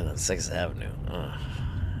 Oh, we're getting on 6th Avenue. Oh.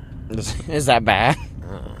 Is that bad?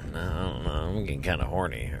 Oh, no, I don't know. I'm getting kind of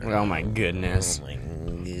horny here. Oh, my goodness. Oh, my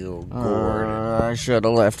Lord. I should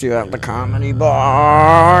have left you at the comedy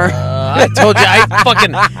bar. I told you,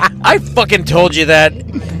 I fucking told you that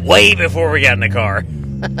way before we got in the car.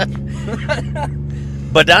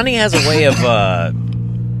 But Donnie has a way of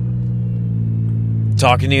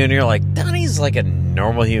talking to you, and you're like, Donnie's like a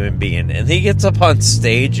normal human being, and he gets up on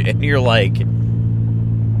stage, and you're like,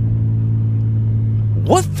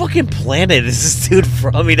 what fucking planet is this dude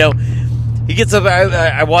from? You know, he gets up.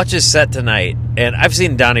 I watched his set tonight, and I've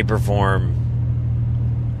seen Donnie perform.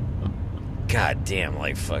 God damn,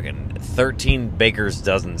 like fucking 13 baker's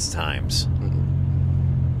dozens times.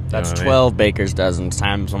 That's You know what I mean? 12 baker's dozens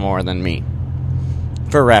times more than me.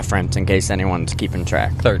 For reference, in case anyone's keeping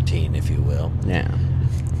track. 13, if you will. Yeah.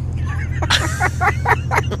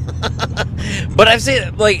 But I've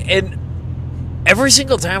seen, like, and every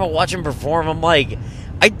single time I watch him perform, I'm like,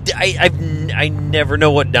 I never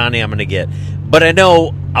know what Donnie I'm going to get. But I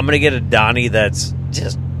know I'm going to get a Donnie that's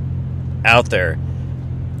just out there.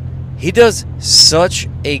 He does such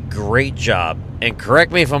a great job, and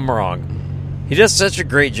correct me if I'm wrong, he does such a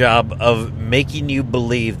great job of making you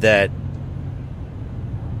believe that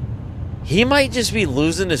he might just be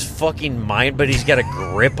losing his fucking mind, but he's got a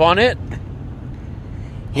grip on it.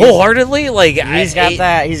 Wholeheartedly, like He's got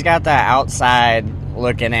that outside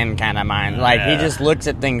looking in kind of mind. Like he just looks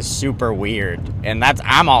at things super weird, and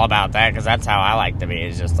I'm all about that because that's how I like to be.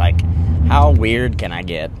 It's just like, how weird can I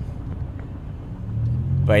get?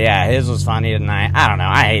 But yeah, his was funny tonight. I don't know.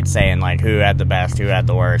 I hate saying like who had the best, who had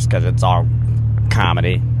the worst, because it's all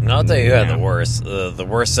comedy. No, I'll tell you who had the worst. The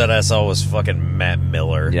worst set I saw was fucking Matt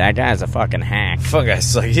Miller. Yeah, that guy's a fucking hack. Fuck, I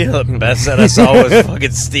saw. You know, the best set I saw was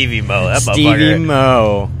fucking Stevie Mo. That Stevie motherfucker.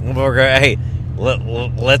 Mo. Motherfucker, hey,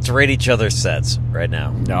 let's rate each other's sets right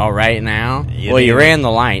now. Oh, right now? You Well, you need- ran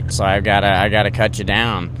the light, so I gotta cut you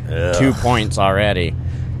down. Ugh. 2 points already.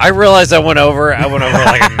 I realized I went over like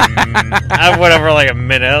a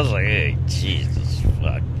minute. I was like, hey, Jesus,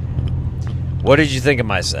 fuck. What did you think of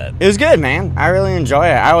my set? It was good, man. I really enjoy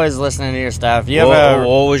it. I was listening to your stuff. You have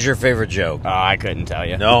What was your favorite joke? Oh, I couldn't tell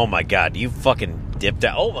you. Oh my god, you fucking dipped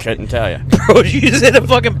out. Oh my Couldn't tell you. bro, did you just hit a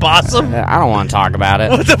fucking possum? I don't want to talk about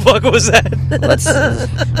it. What the fuck was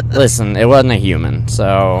that? Listen, it wasn't a human,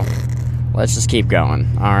 so let's just keep going.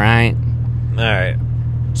 All right. All right.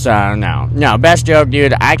 So no, best joke,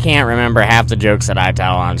 dude. I can't remember half the jokes that I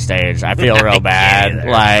tell on stage. I feel real bad. either.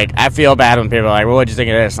 Like, I feel bad when people are like, "Well, what'd you think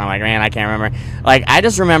of this?" And I'm like, "Man, I can't remember." Like, I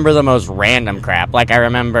just remember the most random crap. Like, I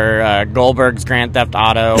remember Goldberg's Grand Theft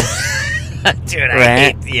Auto, Dude,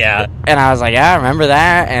 Right? yeah. and I was like, "Yeah, I remember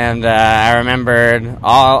that." And I remembered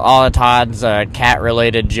all of Todd's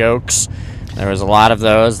cat-related jokes. There was a lot of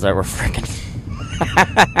those that were freaking. You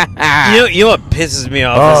know what pisses me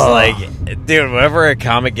off is like, dude, whenever a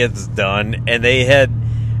comic gets done and they had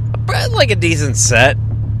like a decent set,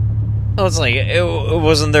 I was like, it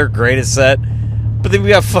wasn't their greatest set, but then we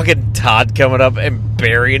got fucking Todd coming up and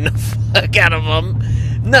burying the fuck out of them.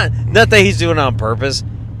 Not that he's doing it on purpose,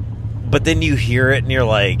 but then you hear it and you're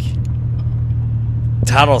like,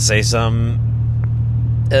 Todd will say something.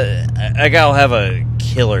 A guy will have a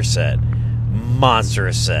killer set,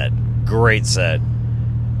 monstrous set, great set.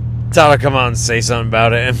 Todd will come out and say something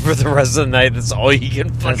about it, and for the rest of the night, that's all you can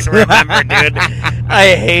fucking remember, dude.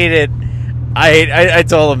 I hate it. I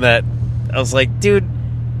told him that. I was like, dude,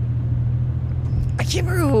 I can't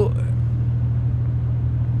remember who.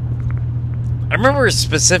 I remember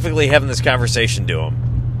specifically having this conversation to him.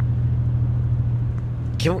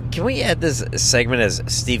 Can we add this segment as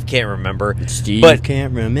Steve can't remember? Steve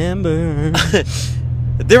can't remember.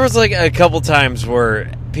 There was like a couple times where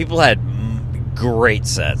people had great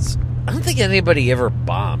sets. I don't think anybody ever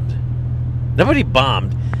bombed. Nobody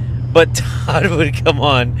bombed, but Todd would come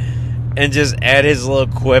on and just add his little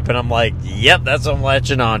quip, and I'm like, "Yep, that's what I'm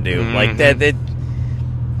latching on to." Mm-hmm. Like that.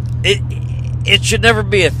 It should never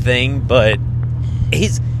be a thing, but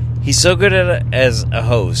he's so good at it as a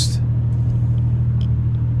host.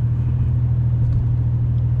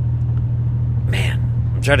 Man,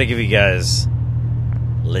 I'm trying to give you guys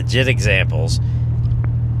legit examples.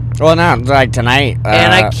 Well, no, like tonight.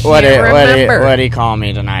 And I can't what remember. What did he call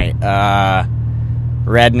me tonight?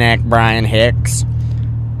 Redneck Brian Hicks.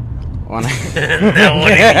 What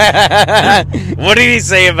did he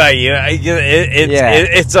say about you?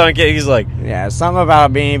 It's on. He's like, yeah, something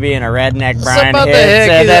about me being a redneck Brian about the Hicks.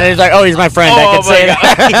 Hick, And then he's like, oh, he's my friend. I can say that.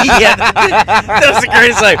 Yeah, that was the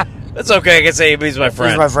greatest. Like, that's okay. I can say he's my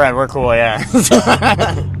friend. He's my friend. We're cool, yeah.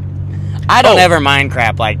 I don't ever mind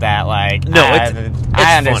crap like that. Like, No, I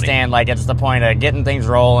it's understand. Like, it's the point of getting things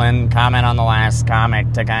rolling. Comment on the last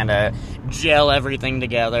comic to kind of gel everything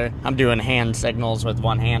together. I'm doing hand signals with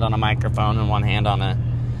one hand on a microphone and one hand on a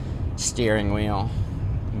steering wheel.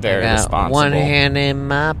 Very responsible. One hand in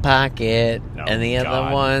my pocket, Oh, and the God.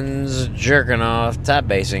 other one's jerking off Todd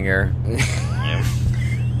Basinger.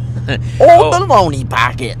 Old baloney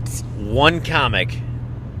pockets. One comic,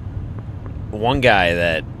 one guy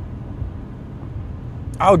that.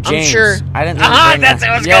 Oh, James. I'm sure. I didn't. That's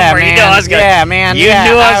what I was going for. You know I was going. Yeah, man. You yeah.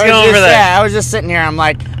 knew I was going for that. Yeah, I was just sitting here. I'm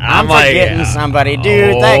like, I'm like, forgetting somebody,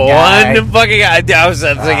 dude. That One guy. fucking guy. I was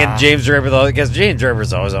thinking James Draper though, because James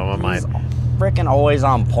Draper's always on my mind. Freaking always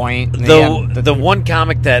on point. The one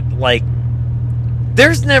comic that like,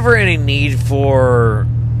 there's never any need for.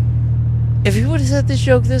 If he would have said this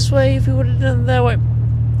joke this way, if he would have done it that way.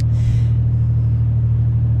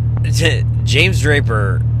 James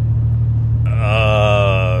Draper.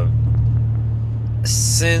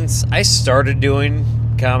 Since I started doing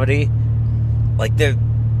comedy, like it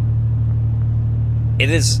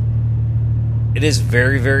is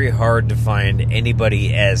very, very hard to find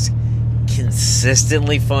anybody as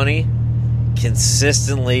consistently funny,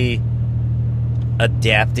 consistently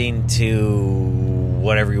adapting to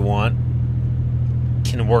whatever you want,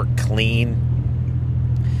 can work clean.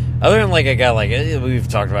 Other than like a guy like we've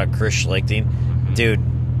talked about, Chris Schlichting, dude.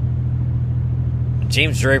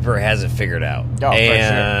 James Draper has it figured out. Oh,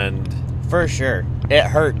 and for sure. It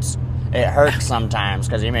hurts. It hurts sometimes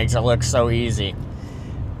because he makes it look so easy.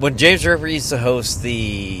 when James Draper used to host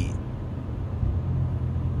they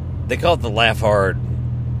call it the Laugh Hard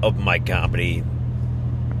open mic comedy,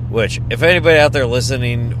 which if anybody out there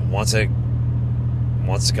listening wants to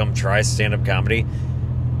come try stand-up comedy,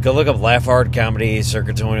 go look up Laugh Hard Comedy,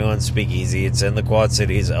 Circa 21 Speakeasy. It's in the Quad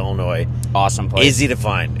Cities, Illinois. Awesome place. Easy to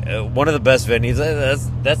find. One of the best venues.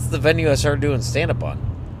 That's the venue I started doing stand-up on.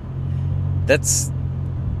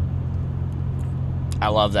 I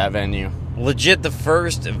love that venue. Legit the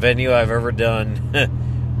first venue I've ever done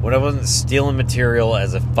when I wasn't stealing material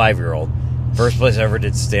as a 5-year-old. First place I ever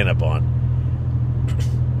did stand-up on.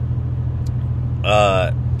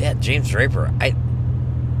 Yeah, James Draper.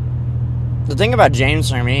 The thing about James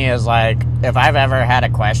for me is, like, if I've ever had a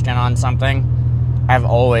question on something, I've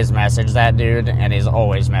always messaged that dude, and he's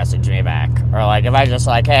always messaged me back. Or like, if I just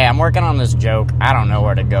like, hey, I'm working on this joke, I don't know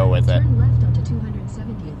where to go with it. Turn left onto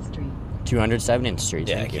 270th Street. 270th Street.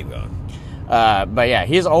 Yeah, thank you. keep going. But yeah,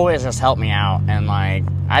 he's always just helped me out, and like,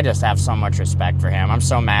 I just have so much respect for him. I'm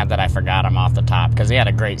so mad that I forgot him off the top, because he had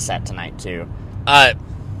a great set tonight, too. I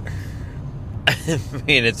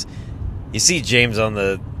mean, it's, you see James on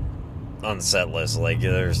the set list, like,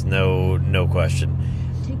 there's no question.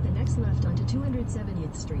 Take the next left onto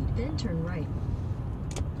 270th Street, then turn right.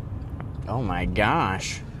 Oh my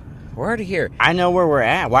gosh. We're already here. I know where we're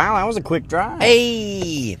at. Wow, that was a quick drive.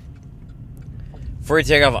 Hey! Before we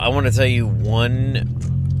take off, I want to tell you one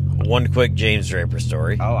quick James Draper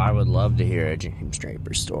story. Oh, I would love to hear a James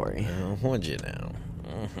Draper story. Would you now?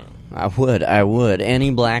 I would.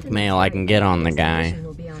 Any blackmail I can get on the guy.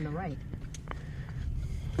 Will be on the right.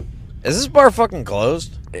 Is this bar fucking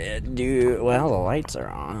closed? Dude, well, the lights are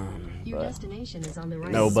on. Your But destination is on the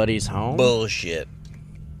right. nobody's home. Bullshit.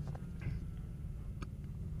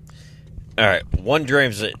 Alright, one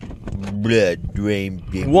James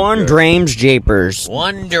Japers.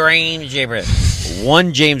 One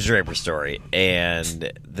James Draper story.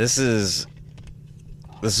 And this is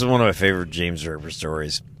one of my favorite James Draper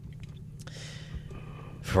stories.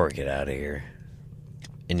 Before we get out of here,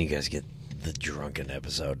 and you guys get the drunken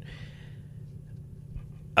episode.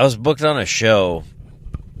 I was booked on a show,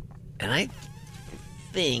 and I'm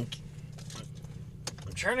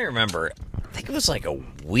trying to remember, I think it was like a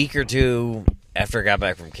week or two after I got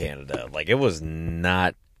back from Canada. Like, it was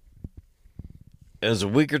a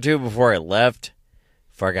week or two before I left,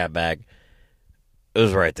 before I got back. It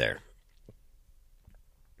was right there.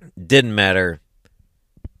 Didn't matter.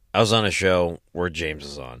 I was on a show where James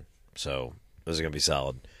was on, so it was going to be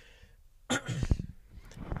solid.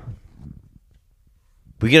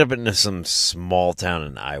 We get up into some small town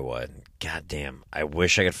in Iowa. Goddamn, I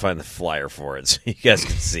wish I could find the flyer for it so you guys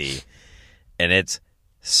can see. And it's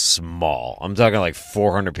small. I'm talking like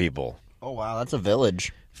 400 people. Oh, wow, that's a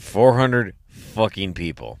village. 400 fucking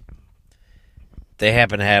people. They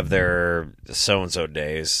happen to have their so-and-so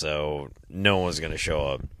days, so no one's going to show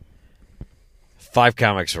up. 5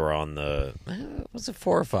 comics were on the... Was it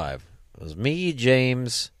 4 or 5? It was me,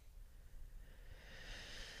 James...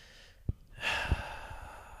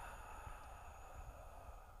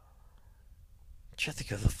 I'm trying to think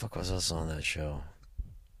who the fuck was else on that show.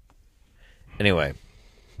 Anyway,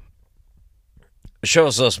 the show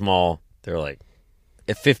was so small, they're like,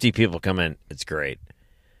 if 50 people come in, it's great.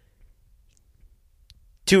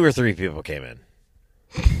 2 or 3 people came in.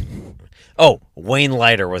 Oh, Wayne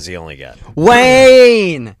Leiter was the only guy.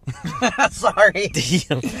 Wayne! Sorry. Do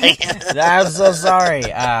I'm so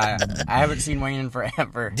sorry. I haven't seen Wayne in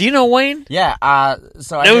forever. you know Wayne? Yeah,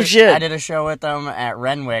 so I did a show with them at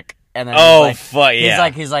Renwick. And then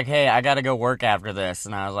he's like, hey, I gotta go work after this.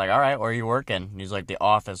 And I was like, all right, where are you working? And he's like, the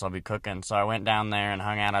office, I'll be cooking. So I went down there and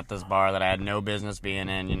hung out at this bar that I had no business being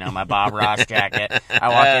in, you know, my Bob Ross jacket. I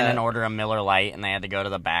walked in and ordered a Miller Lite, and they had to go to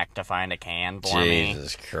the back to find a can for me.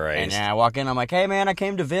 Jesus Christ. And yeah, I walk in, I'm like, hey man, I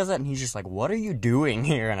came to visit. And he's just like, what are you doing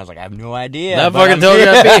here? And I was like, I have no idea. Not fucking told you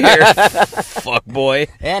I'd be here. Fuck boy.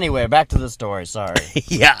 Anyway, back to the story, sorry.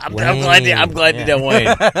 Yeah, I'm glad you done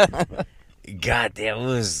Wayne. God damn,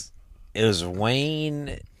 it was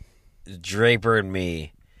Wayne, Draper, and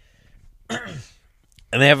me. And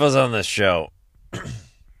they have us on this show. And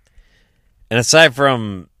aside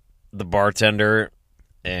from the bartender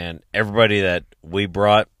and everybody that we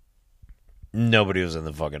brought, nobody was in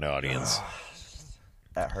the fucking audience.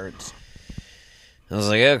 That hurts. I was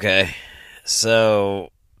like, okay.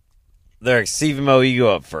 So, they're like, Stephen Moe, you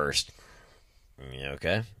go up first. Yeah,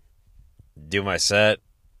 okay. Do my set.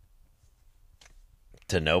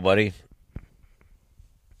 To nobody.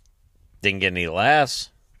 Didn't get any laughs.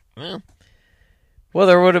 Well,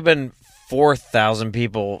 there would have been 4,000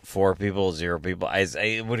 people, 4 people, 0 people. I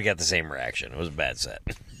would have got the same reaction. It was a bad set.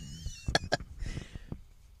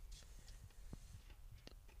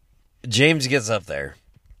 James gets up there.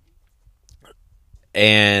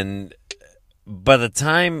 And by the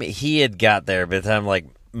time he had got there, by the time like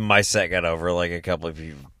my set got over, like a couple of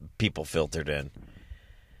people filtered in.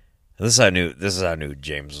 This is how I knew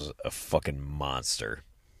James was a fucking monster.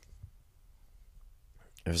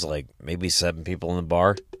 There was like maybe 7 people in the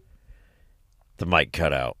bar. The mic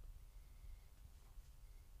cut out.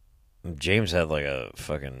 James had like a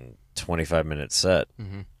fucking 25-minute set.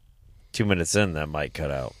 Mm-hmm. 2 minutes in, that mic cut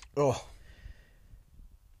out. Oh.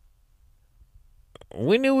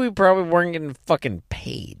 We knew we probably weren't getting fucking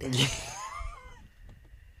paid.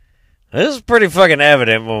 This is pretty fucking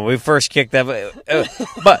evident when we first kicked that.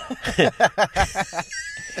 But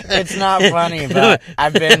It's not funny, but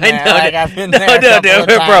I've been there. I know, Like, I've been there a couple of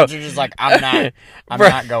times. bro. You're just like, I'm Bro.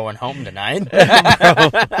 not going home tonight.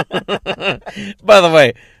 By the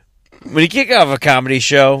way, when you kick off a comedy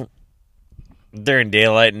show during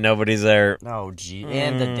daylight and nobody's there, Oh, gee.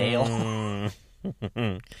 And the Dale.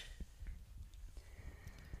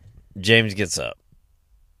 James gets up.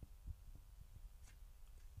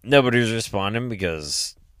 Nobody's responding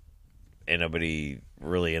because ain't nobody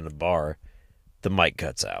really in the bar. The mic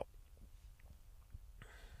cuts out.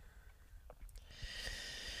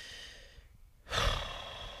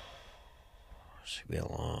 Should be a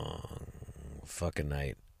long fucking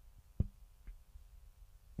night.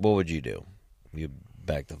 What would you do? You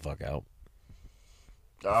back the fuck out.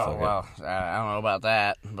 Oh, Fuck it. well, I don't know about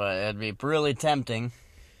that, but it'd be really tempting.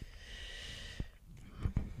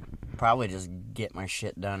 Probably just get my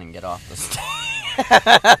shit done and get off the stage.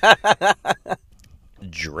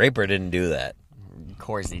 Draper didn't do that. Of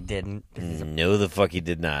course he didn't. No, the fuck he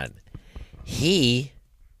did not. He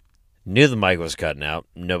knew the mic was cutting out.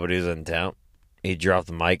 Nobody was in town. He dropped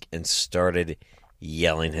the mic and started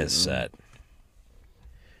yelling his set.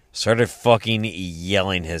 Started fucking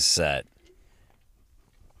yelling his set.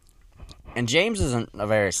 And James isn't a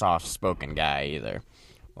very soft-spoken guy either.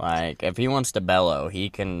 Like, if he wants to bellow, he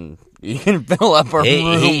can fill up a room.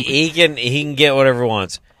 He can get whatever he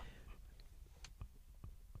wants.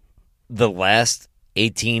 The last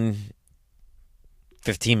 15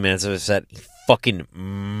 minutes of his set, he fucking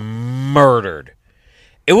murdered.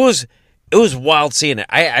 It was wild seeing it.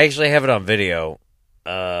 I actually have it on video.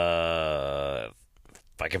 If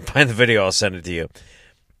I can find the video, I'll send it to you.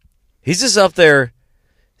 He's just up there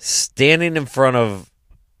standing in front of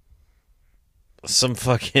some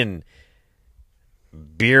fucking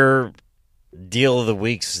beer deal of the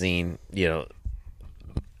week scene, you know,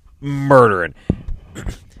 murdering.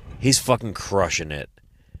 He's fucking crushing it.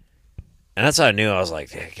 And that's how I knew. I was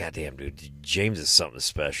like, goddamn, dude, James is something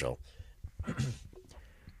special.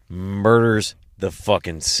 Murders the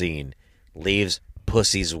fucking scene. Leaves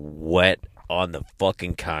pussies wet on the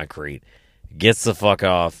fucking concrete. Gets the fuck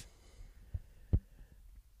off.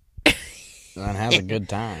 And has a good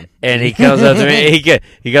time. And he comes up to me.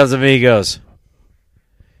 He comes to me. He goes,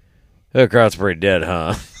 "The crowd's pretty dead,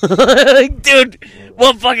 huh?" Like, dude,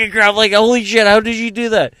 what fucking crowd? Like, holy shit! How did you do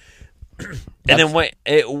that? And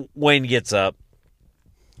then Wayne gets up.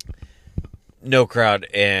 No crowd,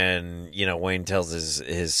 and you know Wayne tells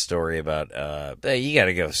his story about. Hey, you got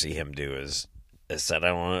to go see him do his set. I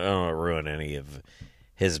don't want to ruin any of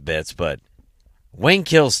his bits, but Wayne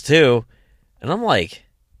kills too, and I'm like.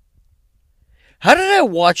 How did I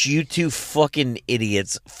watch you two fucking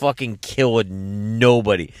idiots fucking kill with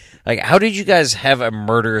nobody? Like, how did you guys have a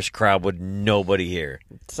murderous crowd with nobody here?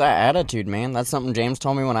 It's that attitude, man. That's something James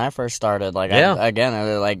told me when I first started. Like, Yeah. it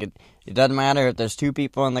doesn't matter if there's 2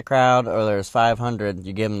 people in the crowd or there's 500.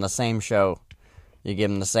 You give them the same show. You give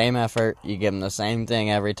them the same effort. You give them the same thing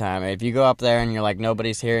every time. If you go up there and you're like,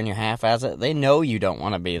 nobody's here and you half-ass it, they know you don't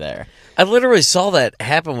want to be there. I literally saw that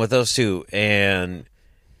happen with those two, and...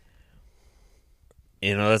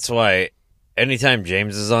 You know, that's why anytime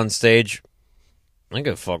James is on stage, I don't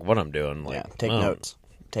give a fuck what I'm doing. Like, Yeah, take oh. notes.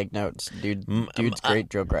 Take notes. Dude's great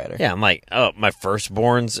joke writer. Yeah, I'm like, oh, my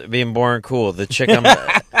firstborn's being born, cool. The chick I'm...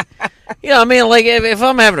 I mean, like, if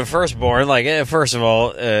I'm having a firstborn, like, first of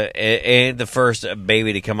all, it ain't the first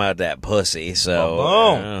baby to come out of that pussy,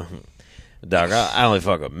 so... dog, I only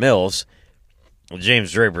fuck with MILFs.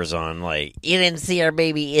 James Draper's on, like, you didn't see our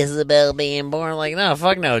baby Isabel being born? Like, no,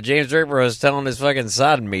 fuck no. James Draper was telling his fucking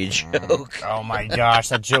sodomy joke. Oh my gosh,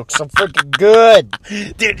 that joke's so freaking good.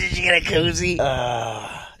 Dude, did you get a koozie?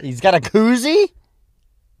 He's got a koozie?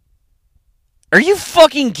 Are you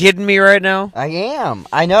fucking kidding me right now? I am.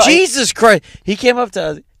 I know. Jesus Christ. He came up to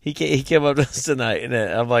us. He came up to us tonight, and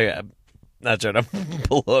I'm like, I'm not trying to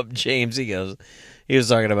blow up James. He was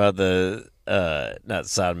talking about the, not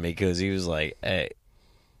sodomy koozie. He was like, hey,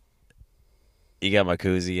 you got my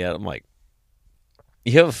koozie yet? I'm like,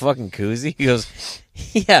 you have a fucking koozie? He goes,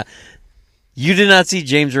 yeah. You did not see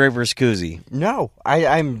James Draper's koozie. No,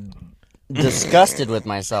 I'm disgusted with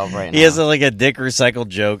myself right now. He has like a dick recycled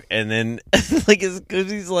joke, and then like his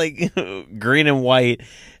koozie's like green and white,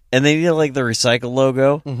 and then you know, like the recycle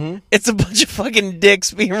logo. Mm-hmm. It's a bunch of fucking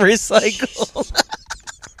dicks being recycled.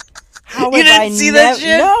 How You have didn't I see that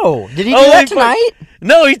shit? No. Did he do Holy that fuck. tonight?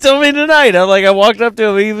 No, he told me tonight. I walked up to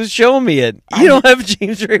him, he was showing me it. You don't have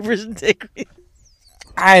James Draper's dick.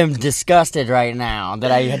 I am disgusted right now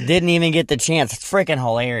that I didn't even get the chance. It's freaking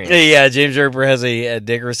hilarious. Yeah, James Draper has a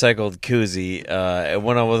dick recycled koozie. It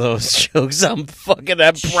went on with those jokes. I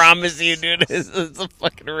promise you, dude, it's a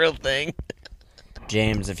fucking real thing.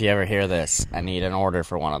 James, if you ever hear this, I need an order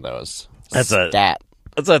for one of those. That's a- stat.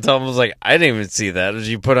 That's what I told him. I was like, I didn't even see that. As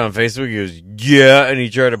you put it on Facebook, he goes, yeah. And he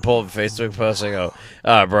tried to pull up a Facebook post. I go,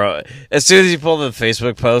 bro. As soon as he pulled the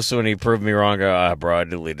Facebook post when he proved me wrong, I go, bro, I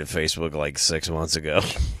deleted Facebook like 6 months ago.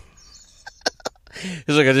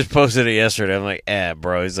 He's like, I just posted it yesterday. I'm like,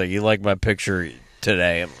 bro. He's like, you like my picture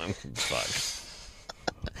today? I'm like, fuck.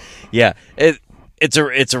 Yeah, it's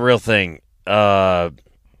a real thing. Fuck.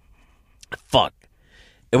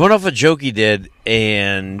 It went off a joke he did,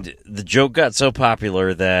 and the joke got so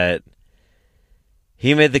popular that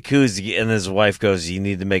he made the koozie, and his wife goes, you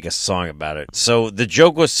need to make a song about it. So the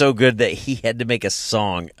joke was so good that he had to make a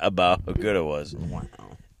song about how good it was. Wow.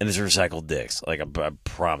 And it's recycled dicks. Like, I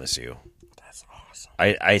promise you. That's awesome.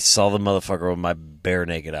 I saw the motherfucker with my bare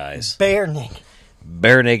naked eyes. Bare naked.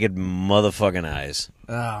 Bare naked motherfucking eyes.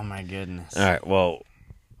 Oh, my goodness. All right, well...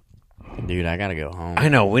 Dude, I gotta go home. I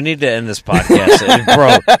know, we need to end this podcast.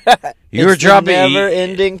 Bro, you were It's dropping... the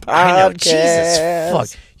never-ending podcast. I know, Jesus, fuck.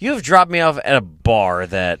 You have dropped me off at a bar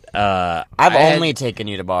that, I've only taken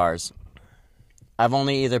you to bars. I've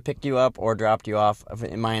only either picked you up or dropped you off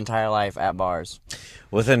in my entire life at bars.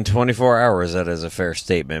 Within 24 hours, that is a fair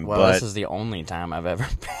statement. Well, but this is the only time I've ever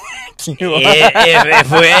picked you up.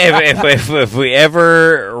 if we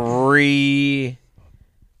ever re-up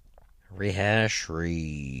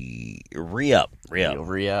You'll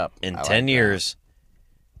re-up. in I 10 like years,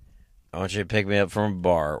 I want you to pick me up from a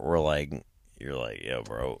bar where, like, you're like, yo,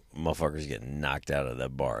 bro, motherfucker's getting knocked out of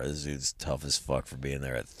that bar. This dude's tough as fuck for being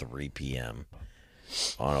there at 3 p.m.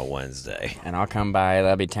 on a Wednesday. that. And I'll come by,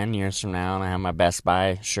 that'll be 10 years from now, and I have my Best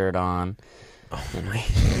Buy shirt on. Oh, my.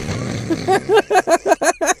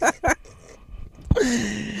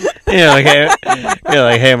 You're like,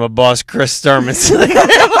 hey, my boss, Chris Starman.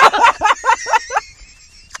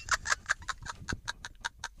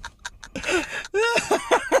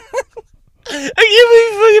 I can't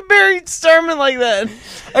believe you fucking buried Starman like that.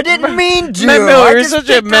 I didn't mean to. Matt Miller, I you're just such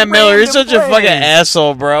a picked Matt Miller. You're random such a fucking phrase.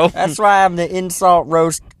 asshole, bro. That's why I'm the insult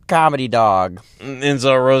roast comedy dog.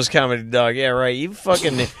 Insult Rose Comedy Dog. Yeah, right. You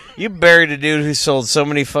fucking you buried a dude who sold so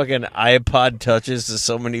many fucking iPod touches to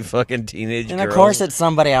so many fucking teenage And girls. of course it's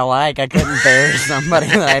somebody I like. I couldn't bury somebody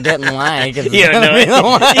that I didn't like. It's You gonna be the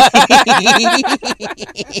one.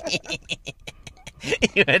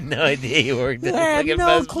 You had no idea you worked at I had fucking no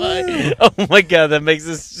Best clue. Buy. Oh my god, that makes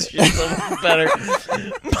this shit so much better.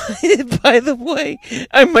 By the way,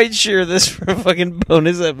 I might share this for a fucking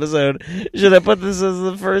bonus episode. Should I put this as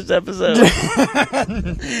the first episode?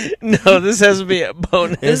 No, this has to be a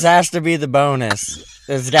bonus. This has to be the bonus.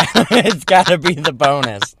 It's got to be the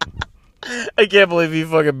bonus. I can't believe you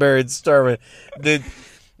fucking buried Starman. The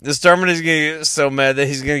Starman is gonna get so mad that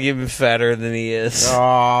he's gonna get me fatter than he is.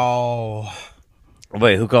 Oh.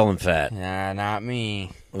 Wait, who called him fat? Nah, not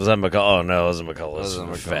me. Was that McCullough? Oh no, it wasn't McCullough. Those Wasn't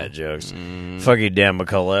were McCullough. fat jokes. Fuck you, damn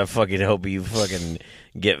McCullough. I fucking hope you fucking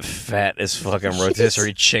get fat as fucking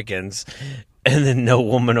rotisserie chickens, and then no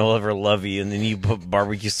woman will ever love you, and then you put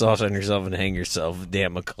barbecue sauce on yourself and hang yourself.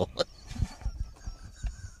 Damn McCullough.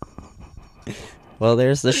 Well,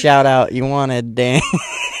 there's the shout out you wanted, Dan.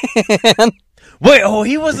 Wait,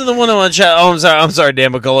 he wasn't the one that wanted to shout. Oh, I'm sorry,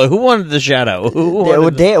 Dan McCullough. Who wanted the shout out?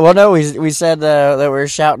 We said that we were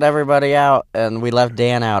shouting everybody out, and we left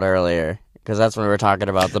Dan out earlier because that's when we were talking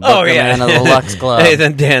about the book man of the Lux Club. Hey,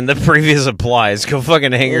 then Dan, the previous applies. Go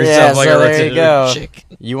fucking hang yourself Yeah, like so a there you rotisserie go.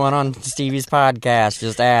 chicken. You want on Stevie's podcast?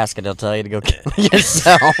 Just ask, and he'll tell you to go kill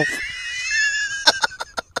yourself.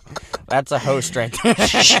 That's a host right there.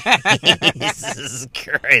 Jesus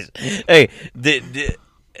Christ. Hey,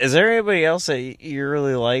 is there anybody else that you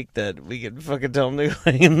really like that we can fucking tell them to go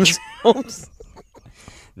hang themselves?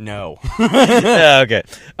 No. Yeah, okay.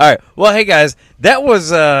 All right. Well, hey, guys, that was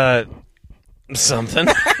something.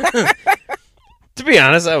 To be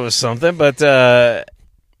honest, that was something, but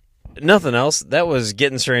nothing else. That was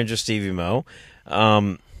Getting Strange with Stevie Mo.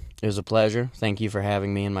 It was a pleasure. Thank you for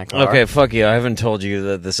having me in my car. Okay, fuck you. I haven't told you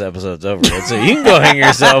that this episode's over yet, so you can go hang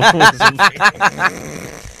yourself.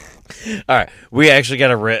 All right, we actually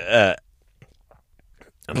got a.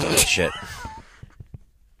 I'm sorry, shit.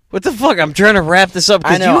 What the fuck? I'm trying to wrap this up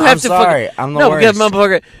because I know, you have I'm to. sorry. Fucking, I'm the no, worst. because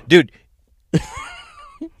motherfucker, dude,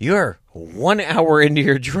 you're 1 hour into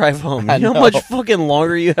your drive home. I You know how know. much fucking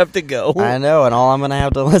longer you have to go? I know, and all I'm going to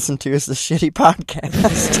have to listen to is the shitty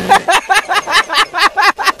podcast.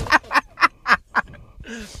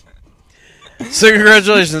 So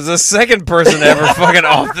congratulations, the second person to ever fucking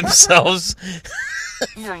off themselves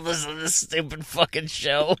from listening to this stupid fucking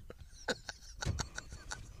show.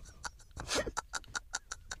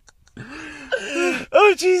 Oh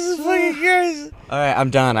Oh, Jesus fucking Christ. All right, I'm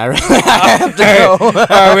done. I really have to go. All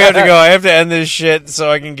right, we have to go. I have to end this shit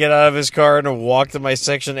so I can get out of his car and walk to my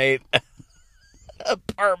Section 8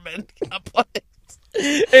 apartment complex.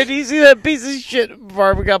 And do you see that piece of shit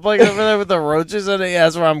apartment complex over there with the roaches in it? Yeah,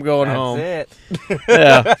 that's where I'm going home. That's it.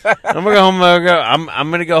 Yeah, I'm gonna go home.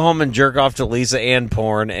 I'm gonna go home and jerk off to Lisa and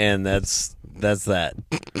porn, and that's that.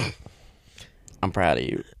 I'm proud of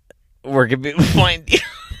you. Where can people find you?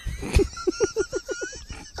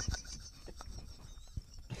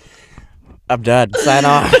 I'm done. Sign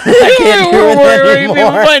off. I can't do it Where can people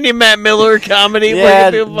anymore. find you, Matt Miller Comedy? Yeah,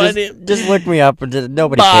 Where can people find you? just look me up.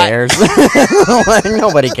 Nobody Bye. cares.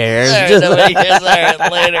 Nobody cares. All right, Just nobody cares. All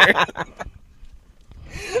right, later.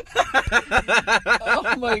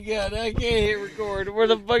 Oh my god, I can't hit record. Where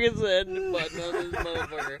the fuck is the end button on this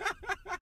motherfucker?